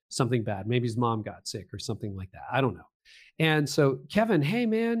something bad. Maybe his mom got sick or something like that. I don't know. And so, Kevin, hey,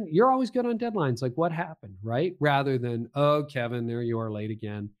 man, you're always good on deadlines. Like, what happened, right? Rather than, oh, Kevin, there you are late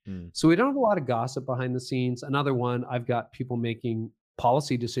again. Mm. So we don't have a lot of gossip behind the scenes. Another one, I've got people making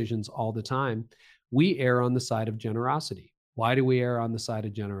policy decisions all the time. We err on the side of generosity. Why do we err on the side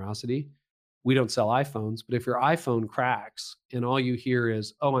of generosity? We don't sell iPhones, but if your iPhone cracks and all you hear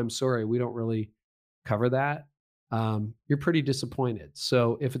is, oh, I'm sorry, we don't really cover that, you're pretty disappointed.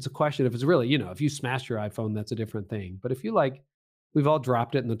 So if it's a question, if it's really, if you smash your iPhone, that's a different thing. But if you we've all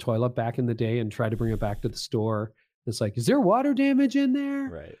dropped it in the toilet back in the day and tried to bring it back to the store. It's like, is there water damage in there?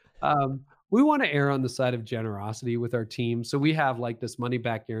 Right. We want to err on the side of generosity with our team. So we have like this money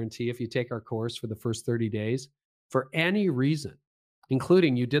back guarantee. If you take our course for the first 30 days, for any reason,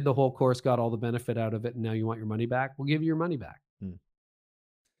 including you did the whole course, got all the benefit out of it, and now you want your money back, we'll give you your money back. Mm.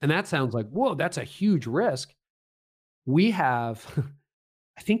 And that sounds like, whoa, that's a huge risk. We have,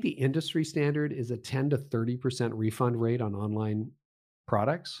 I think the industry standard is a 10 to 30% refund rate on online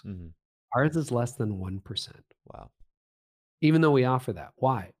products. Mm-hmm. Ours is less than 1%. Wow. Even though we offer that.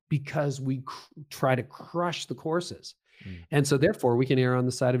 Why? Because we try to crush the courses. Mm. And so therefore we can err on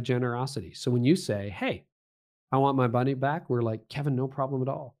the side of generosity. So when you say, hey, I want my money back, we're like, Kevin, no problem at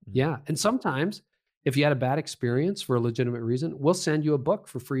all. Mm. Yeah. And sometimes if you had a bad experience for a legitimate reason, we'll send you a book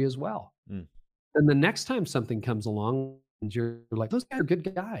for free as well. Mm. And the next time something comes along and you're like, those guys are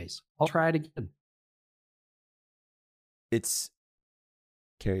good guys, I'll try it again. It's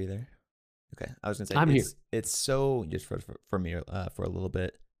Carrie there. Okay. I was going to say, I'm here. It's so, just for me for a little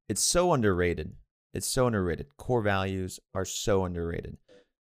bit, it's so underrated. It's so underrated. Core values are so underrated.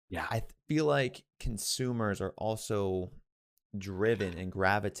 Yeah. I feel like consumers are also driven and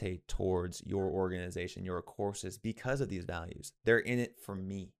gravitate towards your organization, your courses, because of these values. They're in it for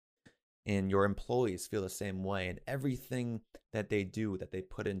me. And your employees feel the same way. And everything that they do, that they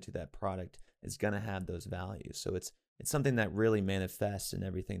put into that product, is going to have those values. So it's something that really manifests in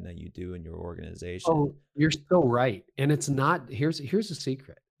everything that you do in your organization. Oh, you're so right. And it's not, here's a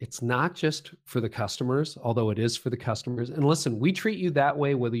secret. It's not just for the customers, although it is for the customers. And listen, we treat you that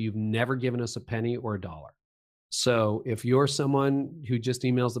way whether you've never given us a penny or a dollar. So if you're someone who just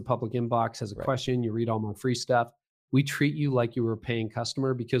emails the public inbox, has a question, you read all my free stuff, we treat you like you were a paying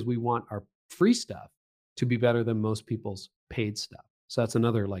customer because we want our free stuff to be better than most people's paid stuff. So that's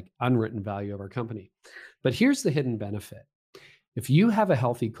another unwritten value of our company. But here's the hidden benefit. If you have a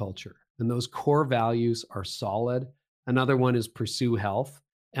healthy culture and those core values are solid, another one is pursue health.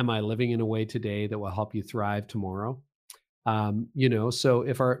 Am I living in a way today that will help you thrive tomorrow? So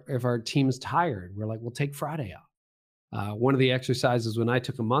if our team's tired, we're like, we'll take Friday off. One of the exercises when I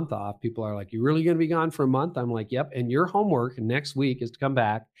took a month off, people are like, you really going to be gone for a month? I'm like, yep. And your homework next week is to come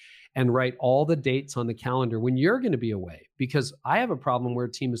back and write all the dates on the calendar when you're going to be away. Because I have a problem where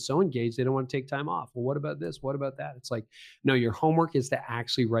a team is so engaged, they don't want to take time off. Well, what about this? What about that? It's like, no, your homework is to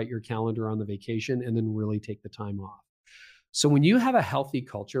actually write your calendar on the vacation and then really take the time off. So when you have a healthy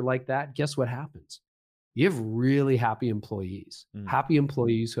culture like that, guess what happens? You have really happy employees, happy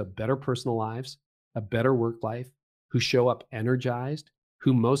employees who have better personal lives, a better work life, who show up energized,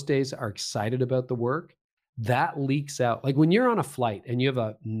 who most days are excited about the work. That leaks out. Like when you're on a flight and you have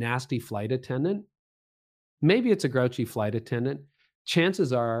a nasty flight attendant, maybe it's a grouchy flight attendant,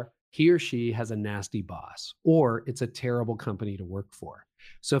 chances are he or she has a nasty boss or it's a terrible company to work for.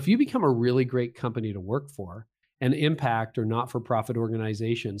 So if you become a really great company to work for, an impact or not for profit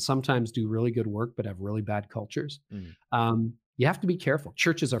organizations sometimes do really good work but have really bad cultures. Mm. You have to be careful.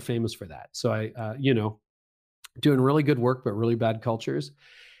 Churches are famous for that. So doing really good work but really bad cultures.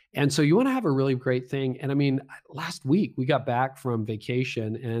 And so you want to have a really great thing. And I mean, last week we got back from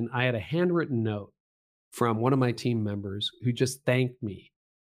vacation and I had a handwritten note from one of my team members who just thanked me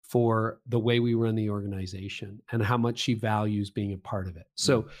for the way we run the organization and how much she values being a part of it. Mm.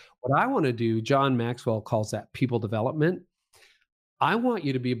 So, what I want to do, John Maxwell calls that people development. I want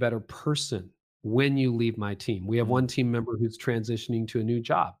you to be a better person when you leave my team. We have Mm. one team member who's transitioning to a new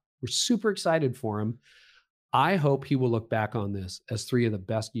job. We're super excited for him. I hope he will look back on this as 3 of the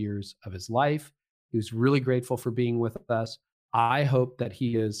best years of his life. He was really grateful for being with us. I hope that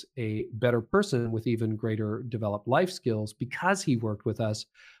he is a better person with even greater developed life skills because he worked with us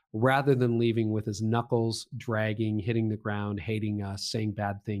rather than leaving with his knuckles dragging, hitting the ground, hating us, saying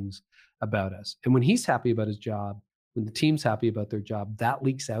bad things about us. And when he's happy about his job, when the team's happy about their job, that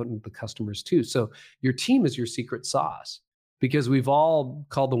leaks out into the customers too. So your team is your secret sauce because we've all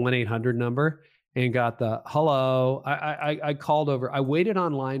called the 1-800 number and got the hello. I called over. I waited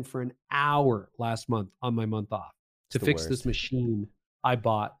online for an hour last month on my month off It's to the fix this worst. machine I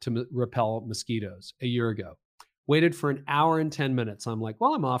bought to repel mosquitoes a year ago. Waited for an hour and 10 minutes. I'm like,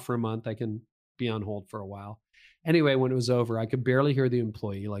 well, I'm off for a month. I can be on hold for a while. Anyway, when it was over, I could barely hear the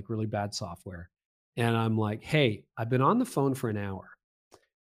employee, like really bad software. And I'm like, hey, I've been on the phone for an hour.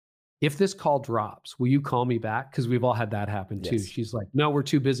 If this call drops, will you call me back? Because we've all had that happen too. Yes. She's like, no, we're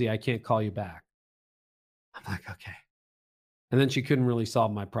too busy. I can't call you back. I'm like, okay. And then she couldn't really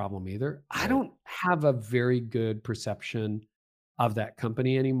solve my problem either. I Right. don't have a very good perception of that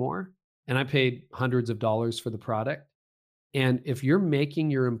company anymore. And I paid hundreds of dollars for the product. And if you're making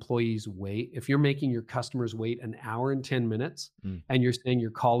your employees wait, if you're making your customers wait an hour and 10 minutes Mm. and you're saying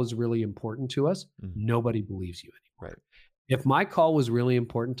your call is really important to us, Mm. nobody believes you anymore. Right. If my call was really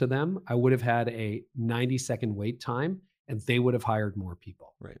important to them, I would have had a 90-second wait time and they would have hired more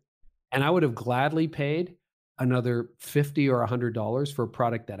people. Right. And I would have gladly paid another $50 or $100 for a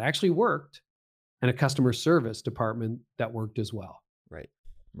product that actually worked and a customer service department that worked as well. Right.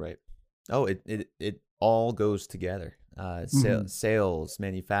 Right. Oh, it all goes together. Mhm. Sales,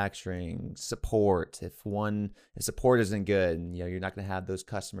 manufacturing, support. If support isn't good, and you're not going to have those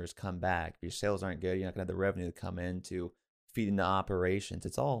customers come back. If your sales aren't good, you're not going to have the revenue to come in to feed into operations.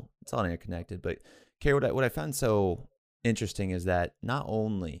 It's all interconnected. But Carrie, what I found so interesting is that not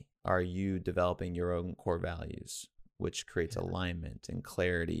only are you developing your own core values, which creates Yeah. alignment and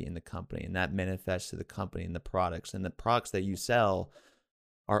clarity in the company, and that manifests to the company and the products that you sell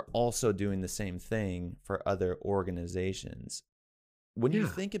are also doing the same thing for other organizations. When you Yeah.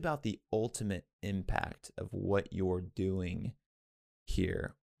 think about the ultimate impact of what you're doing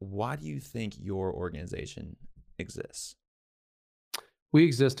here, why do you think your organization exists? We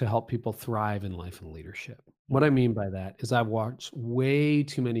exist to help people thrive in life and leadership. What I Mm. mean by that is I've watched way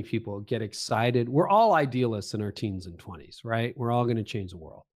too many people get excited. We're all idealists in our teens and 20s, right? We're all going to change the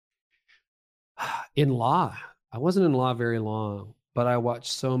world. In law, I wasn't in law very long, but I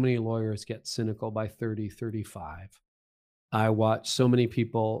watched so many lawyers get cynical by 30, 35. I watched so many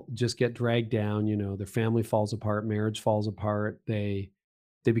people just get dragged down, their family falls apart, marriage falls apart. They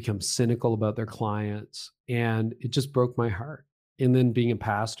become cynical about their clients and it just broke my heart. And then being a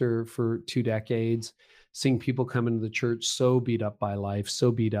pastor for 2 decades, seeing people come into the church so beat up by life,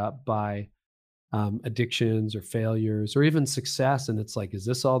 so beat up by addictions or failures or even success. And it's like, is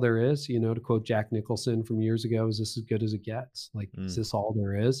this all there is? To quote Jack Nicholson from years ago, is this as good as it gets? Like, is Mm. this all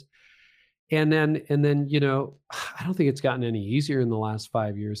there is? And then, I don't think it's gotten any easier in the last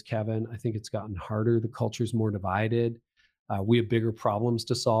 5 years, Kevin. I think it's gotten harder. The culture's more divided. We have bigger problems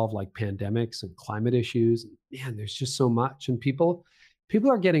to solve, like pandemics and climate issues. Man, there's just so much, and people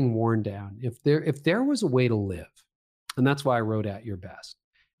are getting worn down. If there was a way to live, and that's why I wrote At Your Best.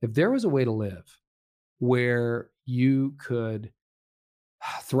 If there was a way to live where you could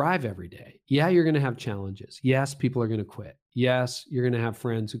thrive every day. Yeah, you're going to have challenges. Yes, people are going to quit. Yes, you're going to have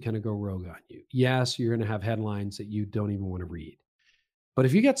friends who kind of go rogue on you. Yes, you're going to have headlines that you don't even want to read. But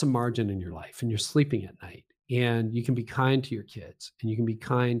if you get some margin in your life and you're sleeping at night and you can be kind to your kids and you can be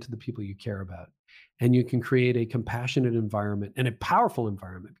kind to the people you care about and you can create a compassionate environment and a powerful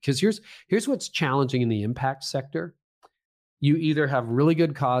environment, because here's what's challenging in the impact sector. You either have really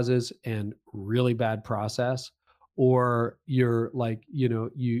good causes and really bad process, or you're like,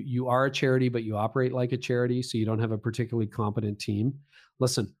 you are a charity but you operate like a charity, so you don't have a particularly competent team.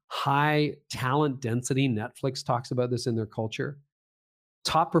 Listen, high talent density, Netflix talks about this in their culture.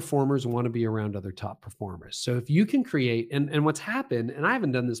 top performers want to be around other top performers. So if you can create, and what's happened, and I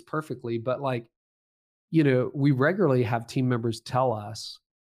haven't done this perfectly, but like, we regularly have team members tell us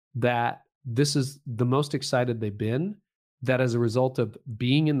that this is the most excited they've been, that as a result of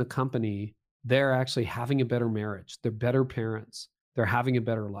being in the company, they're actually having a better marriage, they're better parents, they're having a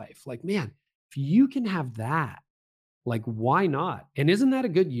better life. Like, man, if you can have that, like, why not? And isn't that a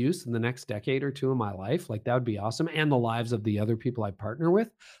good use in the next decade or two of my life? Like, that would be awesome. And the lives of the other people I partner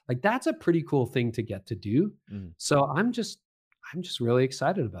with. Like, that's a pretty cool thing to get to do. Mm. So I'm just really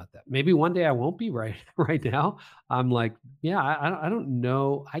excited about that. Maybe one day I won't be right right now. I'm like, yeah, I don't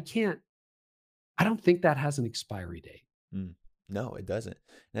know. I don't think that has an expiry date. Mm. No, it doesn't.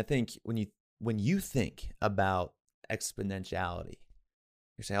 And I think when you think about exponentiality,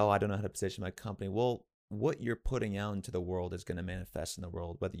 you say, "Oh, I don't know how to position my company." Well, what you're putting out into the world is going to manifest in the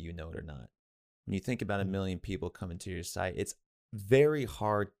world, whether you know it or not. When you think about a Mm. million people coming to your site, it's very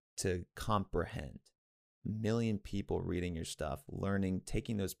hard to comprehend. A million people reading your stuff, learning,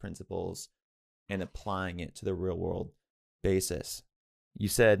 taking those principles and applying it to the real world basis. You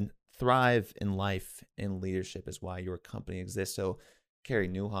said thrive in life and leadership is why your company exists. So, Carey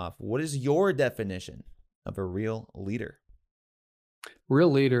Nieuwhof, what is your definition of a real leader? Real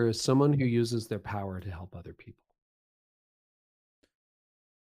leader is someone who uses their power to help other people.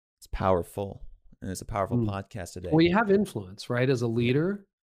 It's powerful, and it's a powerful Mm. podcast today. Well, you have influence, right? As a Yeah. leader,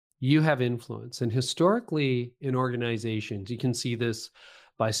 you have influence. And historically, in organizations, you can see this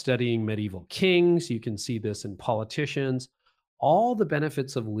by studying medieval kings, you can see this in politicians. All the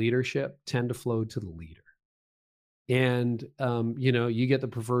benefits of leadership tend to flow to the leader. And you get the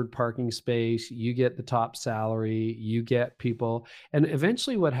preferred parking space, you get the top salary, you get people, and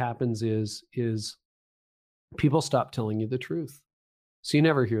eventually what happens is people stop telling you the truth. So you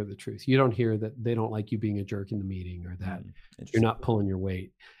never hear the truth. You don't hear that they don't like you being a jerk in the meeting, or that you're Interesting. not pulling your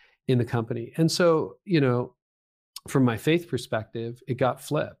weight in the company. And so, from my faith perspective, it got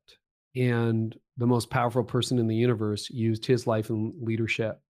flipped. And the most powerful person in the universe used his life and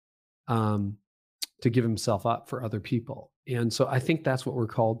leadership um, to give himself up for other people. And so I think that's what we're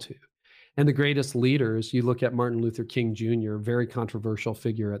called to. And the greatest leaders, you look at Martin Luther King Jr., very controversial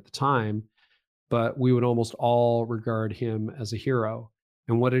figure at the time, but we would almost all regard him as a hero.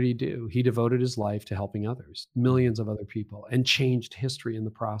 And what did he do? He devoted his life to helping others, Mm. millions of other people, and changed history in the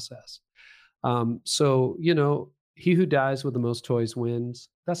process. So, he who dies with the most toys wins.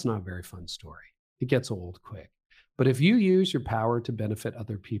 That's not a very fun story. It gets old quick. But if you use your power to benefit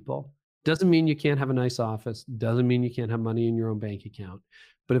other people, doesn't mean you can't have a nice office, doesn't mean you can't have money in your own bank account.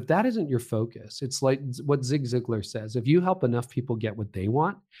 But if that isn't your focus, it's like what Zig Ziglar says: if you help enough people get what they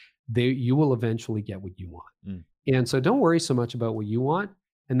want, you will eventually get what you want. Mm. And so don't worry so much about what you want.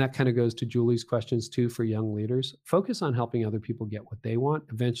 And that kind of goes to Julie's questions too for young leaders. Focus on helping other people get what they want.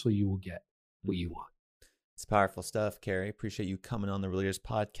 Eventually you will get what Mm. you want. It's powerful stuff, Carey. Appreciate you coming on the Real Leaders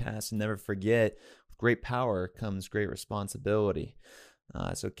podcast. And never forget, with great power comes great responsibility.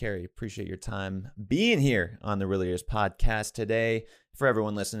 So, Carey, appreciate your time being here on the Real Leaders podcast today. For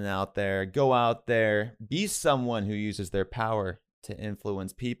everyone listening out there, be someone who uses their power to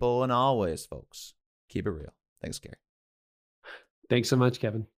influence people. And always, folks, keep it real. Thanks, Carey. Thanks so much,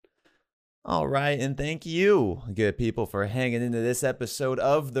 Kevin. All right, and thank you, good people, for hanging into this episode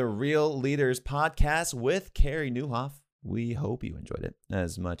of the Real Leaders Podcast with Carey Nieuwhof. We hope you enjoyed it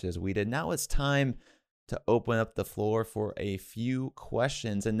as much as we did. Now it's time to open up the floor for a few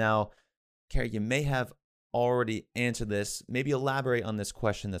questions. And now, Carey, you may have already answered this. Maybe elaborate on this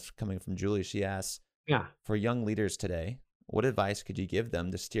question that's coming from Julie. She asks, Yeah. for young leaders today, what advice could you give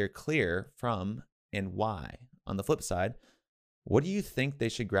them to steer clear from, and why? On the flip side, what do you think they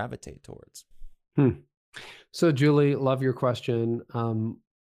should gravitate towards? So, Julie, love your question.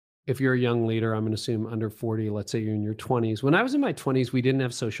 If you're a young leader, I'm going to assume under 40, let's say you're in your 20s. When I was in my 20s, we didn't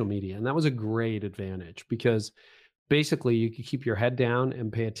have social media, and that was a great advantage because basically you could keep your head down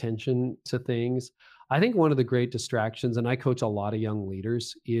and pay attention to things. I think one of the great distractions, and I coach a lot of young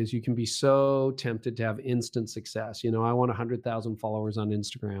leaders, is you can be so tempted to have instant success. I want 100,000 followers on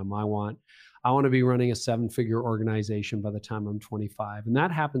Instagram. I want to be running a 7-figure organization by the time I'm 25. And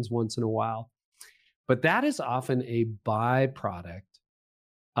that happens once in a while. But that is often a byproduct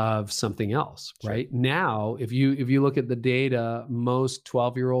of something else, Sure. right? Now, if you look at the data, most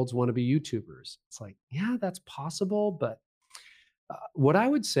 12-year-olds want to be YouTubers. It's like, yeah, that's possible, but what I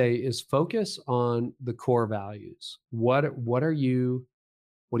would say is focus on the core values. What are you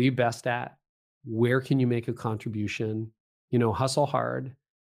best at? Where can you make a contribution? Hustle hard.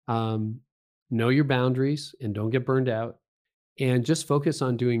 Know your boundaries and don't get burned out, and just focus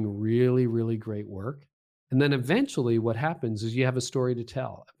on doing really, really great work. And then eventually what happens is you have a story to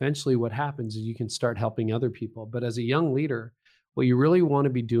tell. Eventually what happens is you can start helping other people. But as a young leader, what you really want to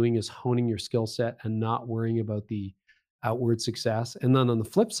be doing is honing your skill set and not worrying about the outward success. And then on the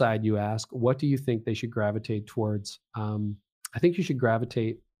flip side, you ask, what do you think they should gravitate towards? I think you should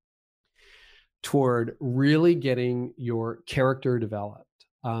gravitate toward really getting your character developed.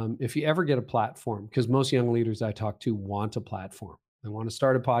 If you ever get a platform, because most young leaders I talk to want a platform. They want to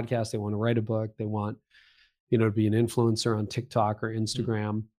start a podcast. They want to write a book. They want, to be an influencer on TikTok or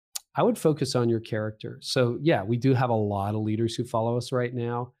Instagram. I would focus on your character. So yeah, we do have a lot of leaders who follow us right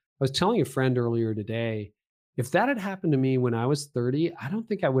now. I was telling a friend earlier today, if that had happened to me when I was 30, I don't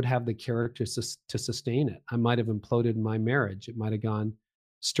think I would have the character to sustain it. I might have imploded my marriage. It might have gone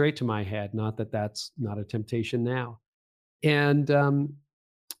straight to my head. Not that that's not a temptation now. And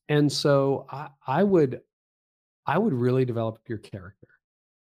so I would really develop your character,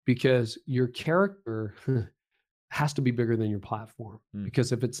 because your character has to be bigger than your platform.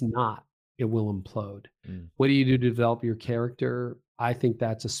 Because if it's not, it will implode. What do you do to develop your character? I think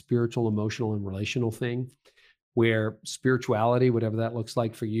that's a spiritual, emotional, and relational thing, where spirituality, whatever that looks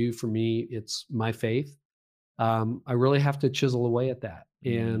like for you, for me, it's my faith. I really have to chisel away at that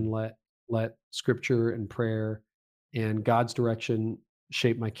and let scripture and prayer and God's direction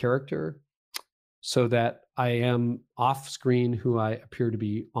shape my character, so that I am off screen who I appear to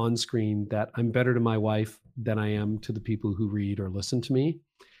be on screen, that I'm better to my wife than I am to the people who read or listen to me.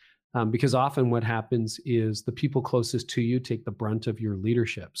 Because often what happens is the people closest to you take the brunt of your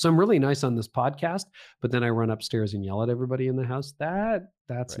leadership. So I'm really nice on this podcast, but then I run upstairs and yell at everybody in the house. That's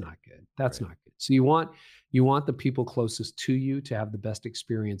Right. not good. That's not good. So you want the people closest to you to have the best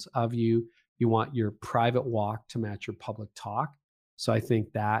experience of you. You want your private walk to match your public talk. So I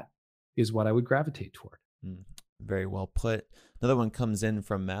think that is what I would gravitate toward. Very well put. Another one comes in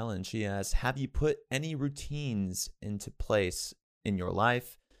from Malin. She asks, have you put any routines into place in your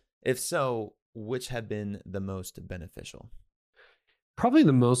life? If so, which have been the most beneficial? Probably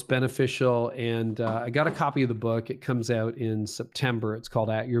the most beneficial, and I got a copy of the book. It comes out in September. It's called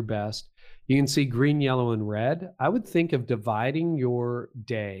At Your Best. You can see green, yellow, and red. I would think of dividing your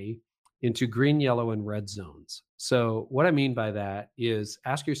day into green, yellow, and red zones. So what I mean by that is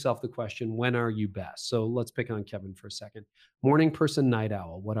ask yourself the question, when are you best? So let's pick on Kevin for a second. Morning person, night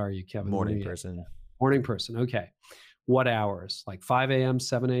owl. What are you, Kevin? Morning person. Morning person. Okay. What hours? Like 5 a.m.,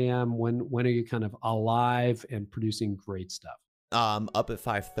 7 a.m.? When are you kind of alive and producing great stuff? Up at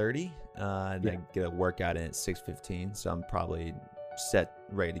 5:30. And I get a workout in at 6:15. So I'm probably set,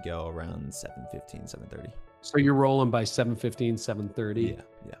 ready to go around 7:15, 7:30. So you're rolling by 7:15, 7:30?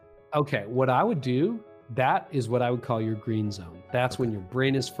 Yeah. Okay. What I would do, that is what I would call your green zone. That's when your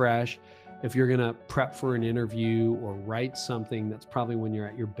brain is fresh. If you're going to prep for an interview or write something, that's probably when you're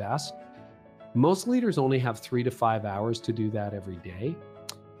at your best. Most leaders only have 3 to 5 hours to do that every day.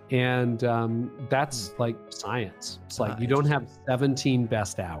 And that's like science. It's like you don't have 17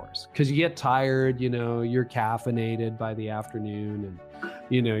 best hours, because you get tired, you're caffeinated by the afternoon, and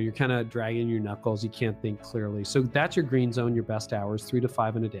you're kind of dragging your knuckles. You can't think clearly. So that's your green zone, your best hours, 3 to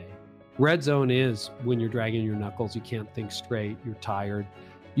 5 in a day. Red zone is when you're dragging your knuckles. You can't think straight. You're tired.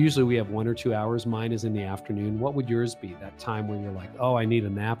 Usually we have 1 or 2 hours. Mine is in the afternoon. What would yours be? That time where you're like, oh, I need a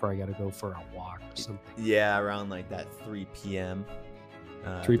nap, or I got to go for a walk or something. Yeah, around like that 3 p.m.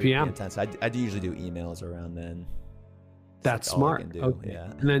 3 p.m. Intense. I do usually do emails around then. That's like all I smart. can do. Okay.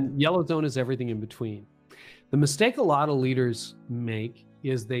 Yeah. And then yellow zone is everything in between. The mistake a lot of leaders make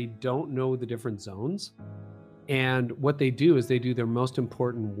is they don't know the different zones. And what they do is they do their most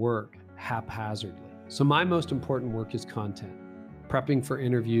important work haphazardly. So my most important work is content, prepping for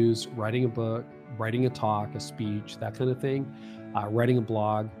interviews, writing a book, writing a talk, a speech, that kind of thing, writing a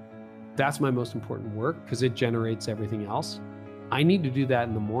blog. That's my most important work, because it generates everything else. I need to do that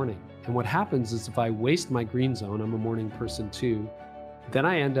in the morning. And what happens is if I waste my green zone, I'm a morning person too, then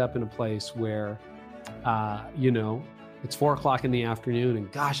I end up in a place where, it's 4 o'clock in the afternoon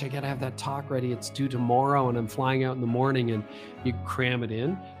and gosh, I got to have that talk ready. It's due tomorrow and I'm flying out in the morning, and you cram it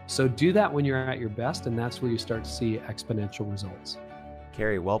in. So do that when you're at your best, and that's where you start to see exponential results.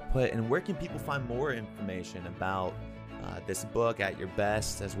 Carey, well put. And where can people find more information about this book, At Your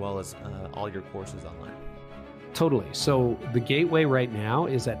Best, as well as all your courses online? Totally. So the gateway right now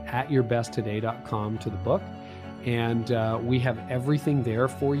is at atyourbesttoday.com to the book. And we have everything there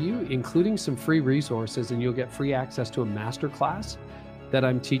for you, including some free resources, and you'll get free access to a masterclass that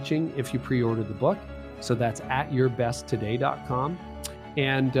I'm teaching if you pre-order the book. So that's atyourbesttoday.com.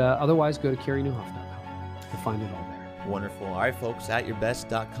 And otherwise, go to careynieuwhof.com to find it all there. Wonderful. All right, folks,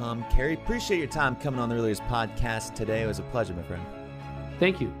 atyourbest.com. Carey, appreciate your time coming on the Earliest podcast today. It was a pleasure, my friend.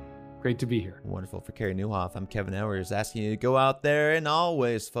 Thank you. Great to be here. Wonderful. For Carey Nieuwhof, I'm Kevin Owers, asking you to go out there and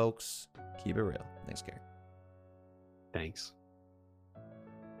always, folks, keep it real. Thanks, Carey. Thanks.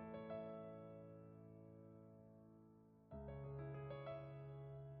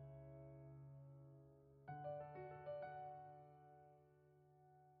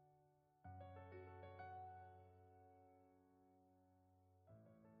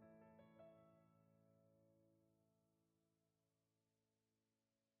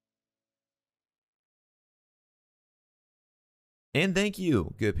 And thank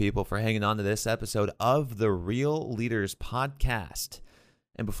you, good people, for hanging on to this episode of the Real Leaders Podcast.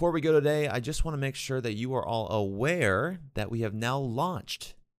 And before we go today, I just want to make sure that you are all aware that we have now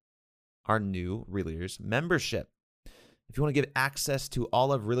launched our new Real Leaders membership. If you want to get access to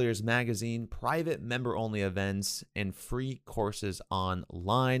all of Real Leaders Magazine, private member-only events, and free courses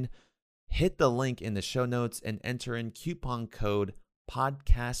online, hit the link in the show notes and enter in coupon code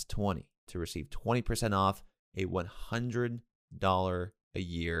PODCAST20 to receive 20% off a $100 a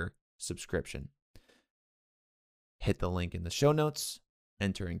year subscription. Hit the link in the show notes,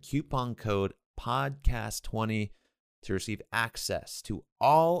 enter in coupon code PODCAST20 to receive access to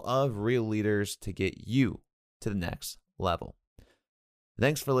all of Real Leaders to get you to the next level.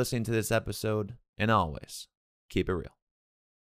 Thanks for listening to this episode, and always keep it real.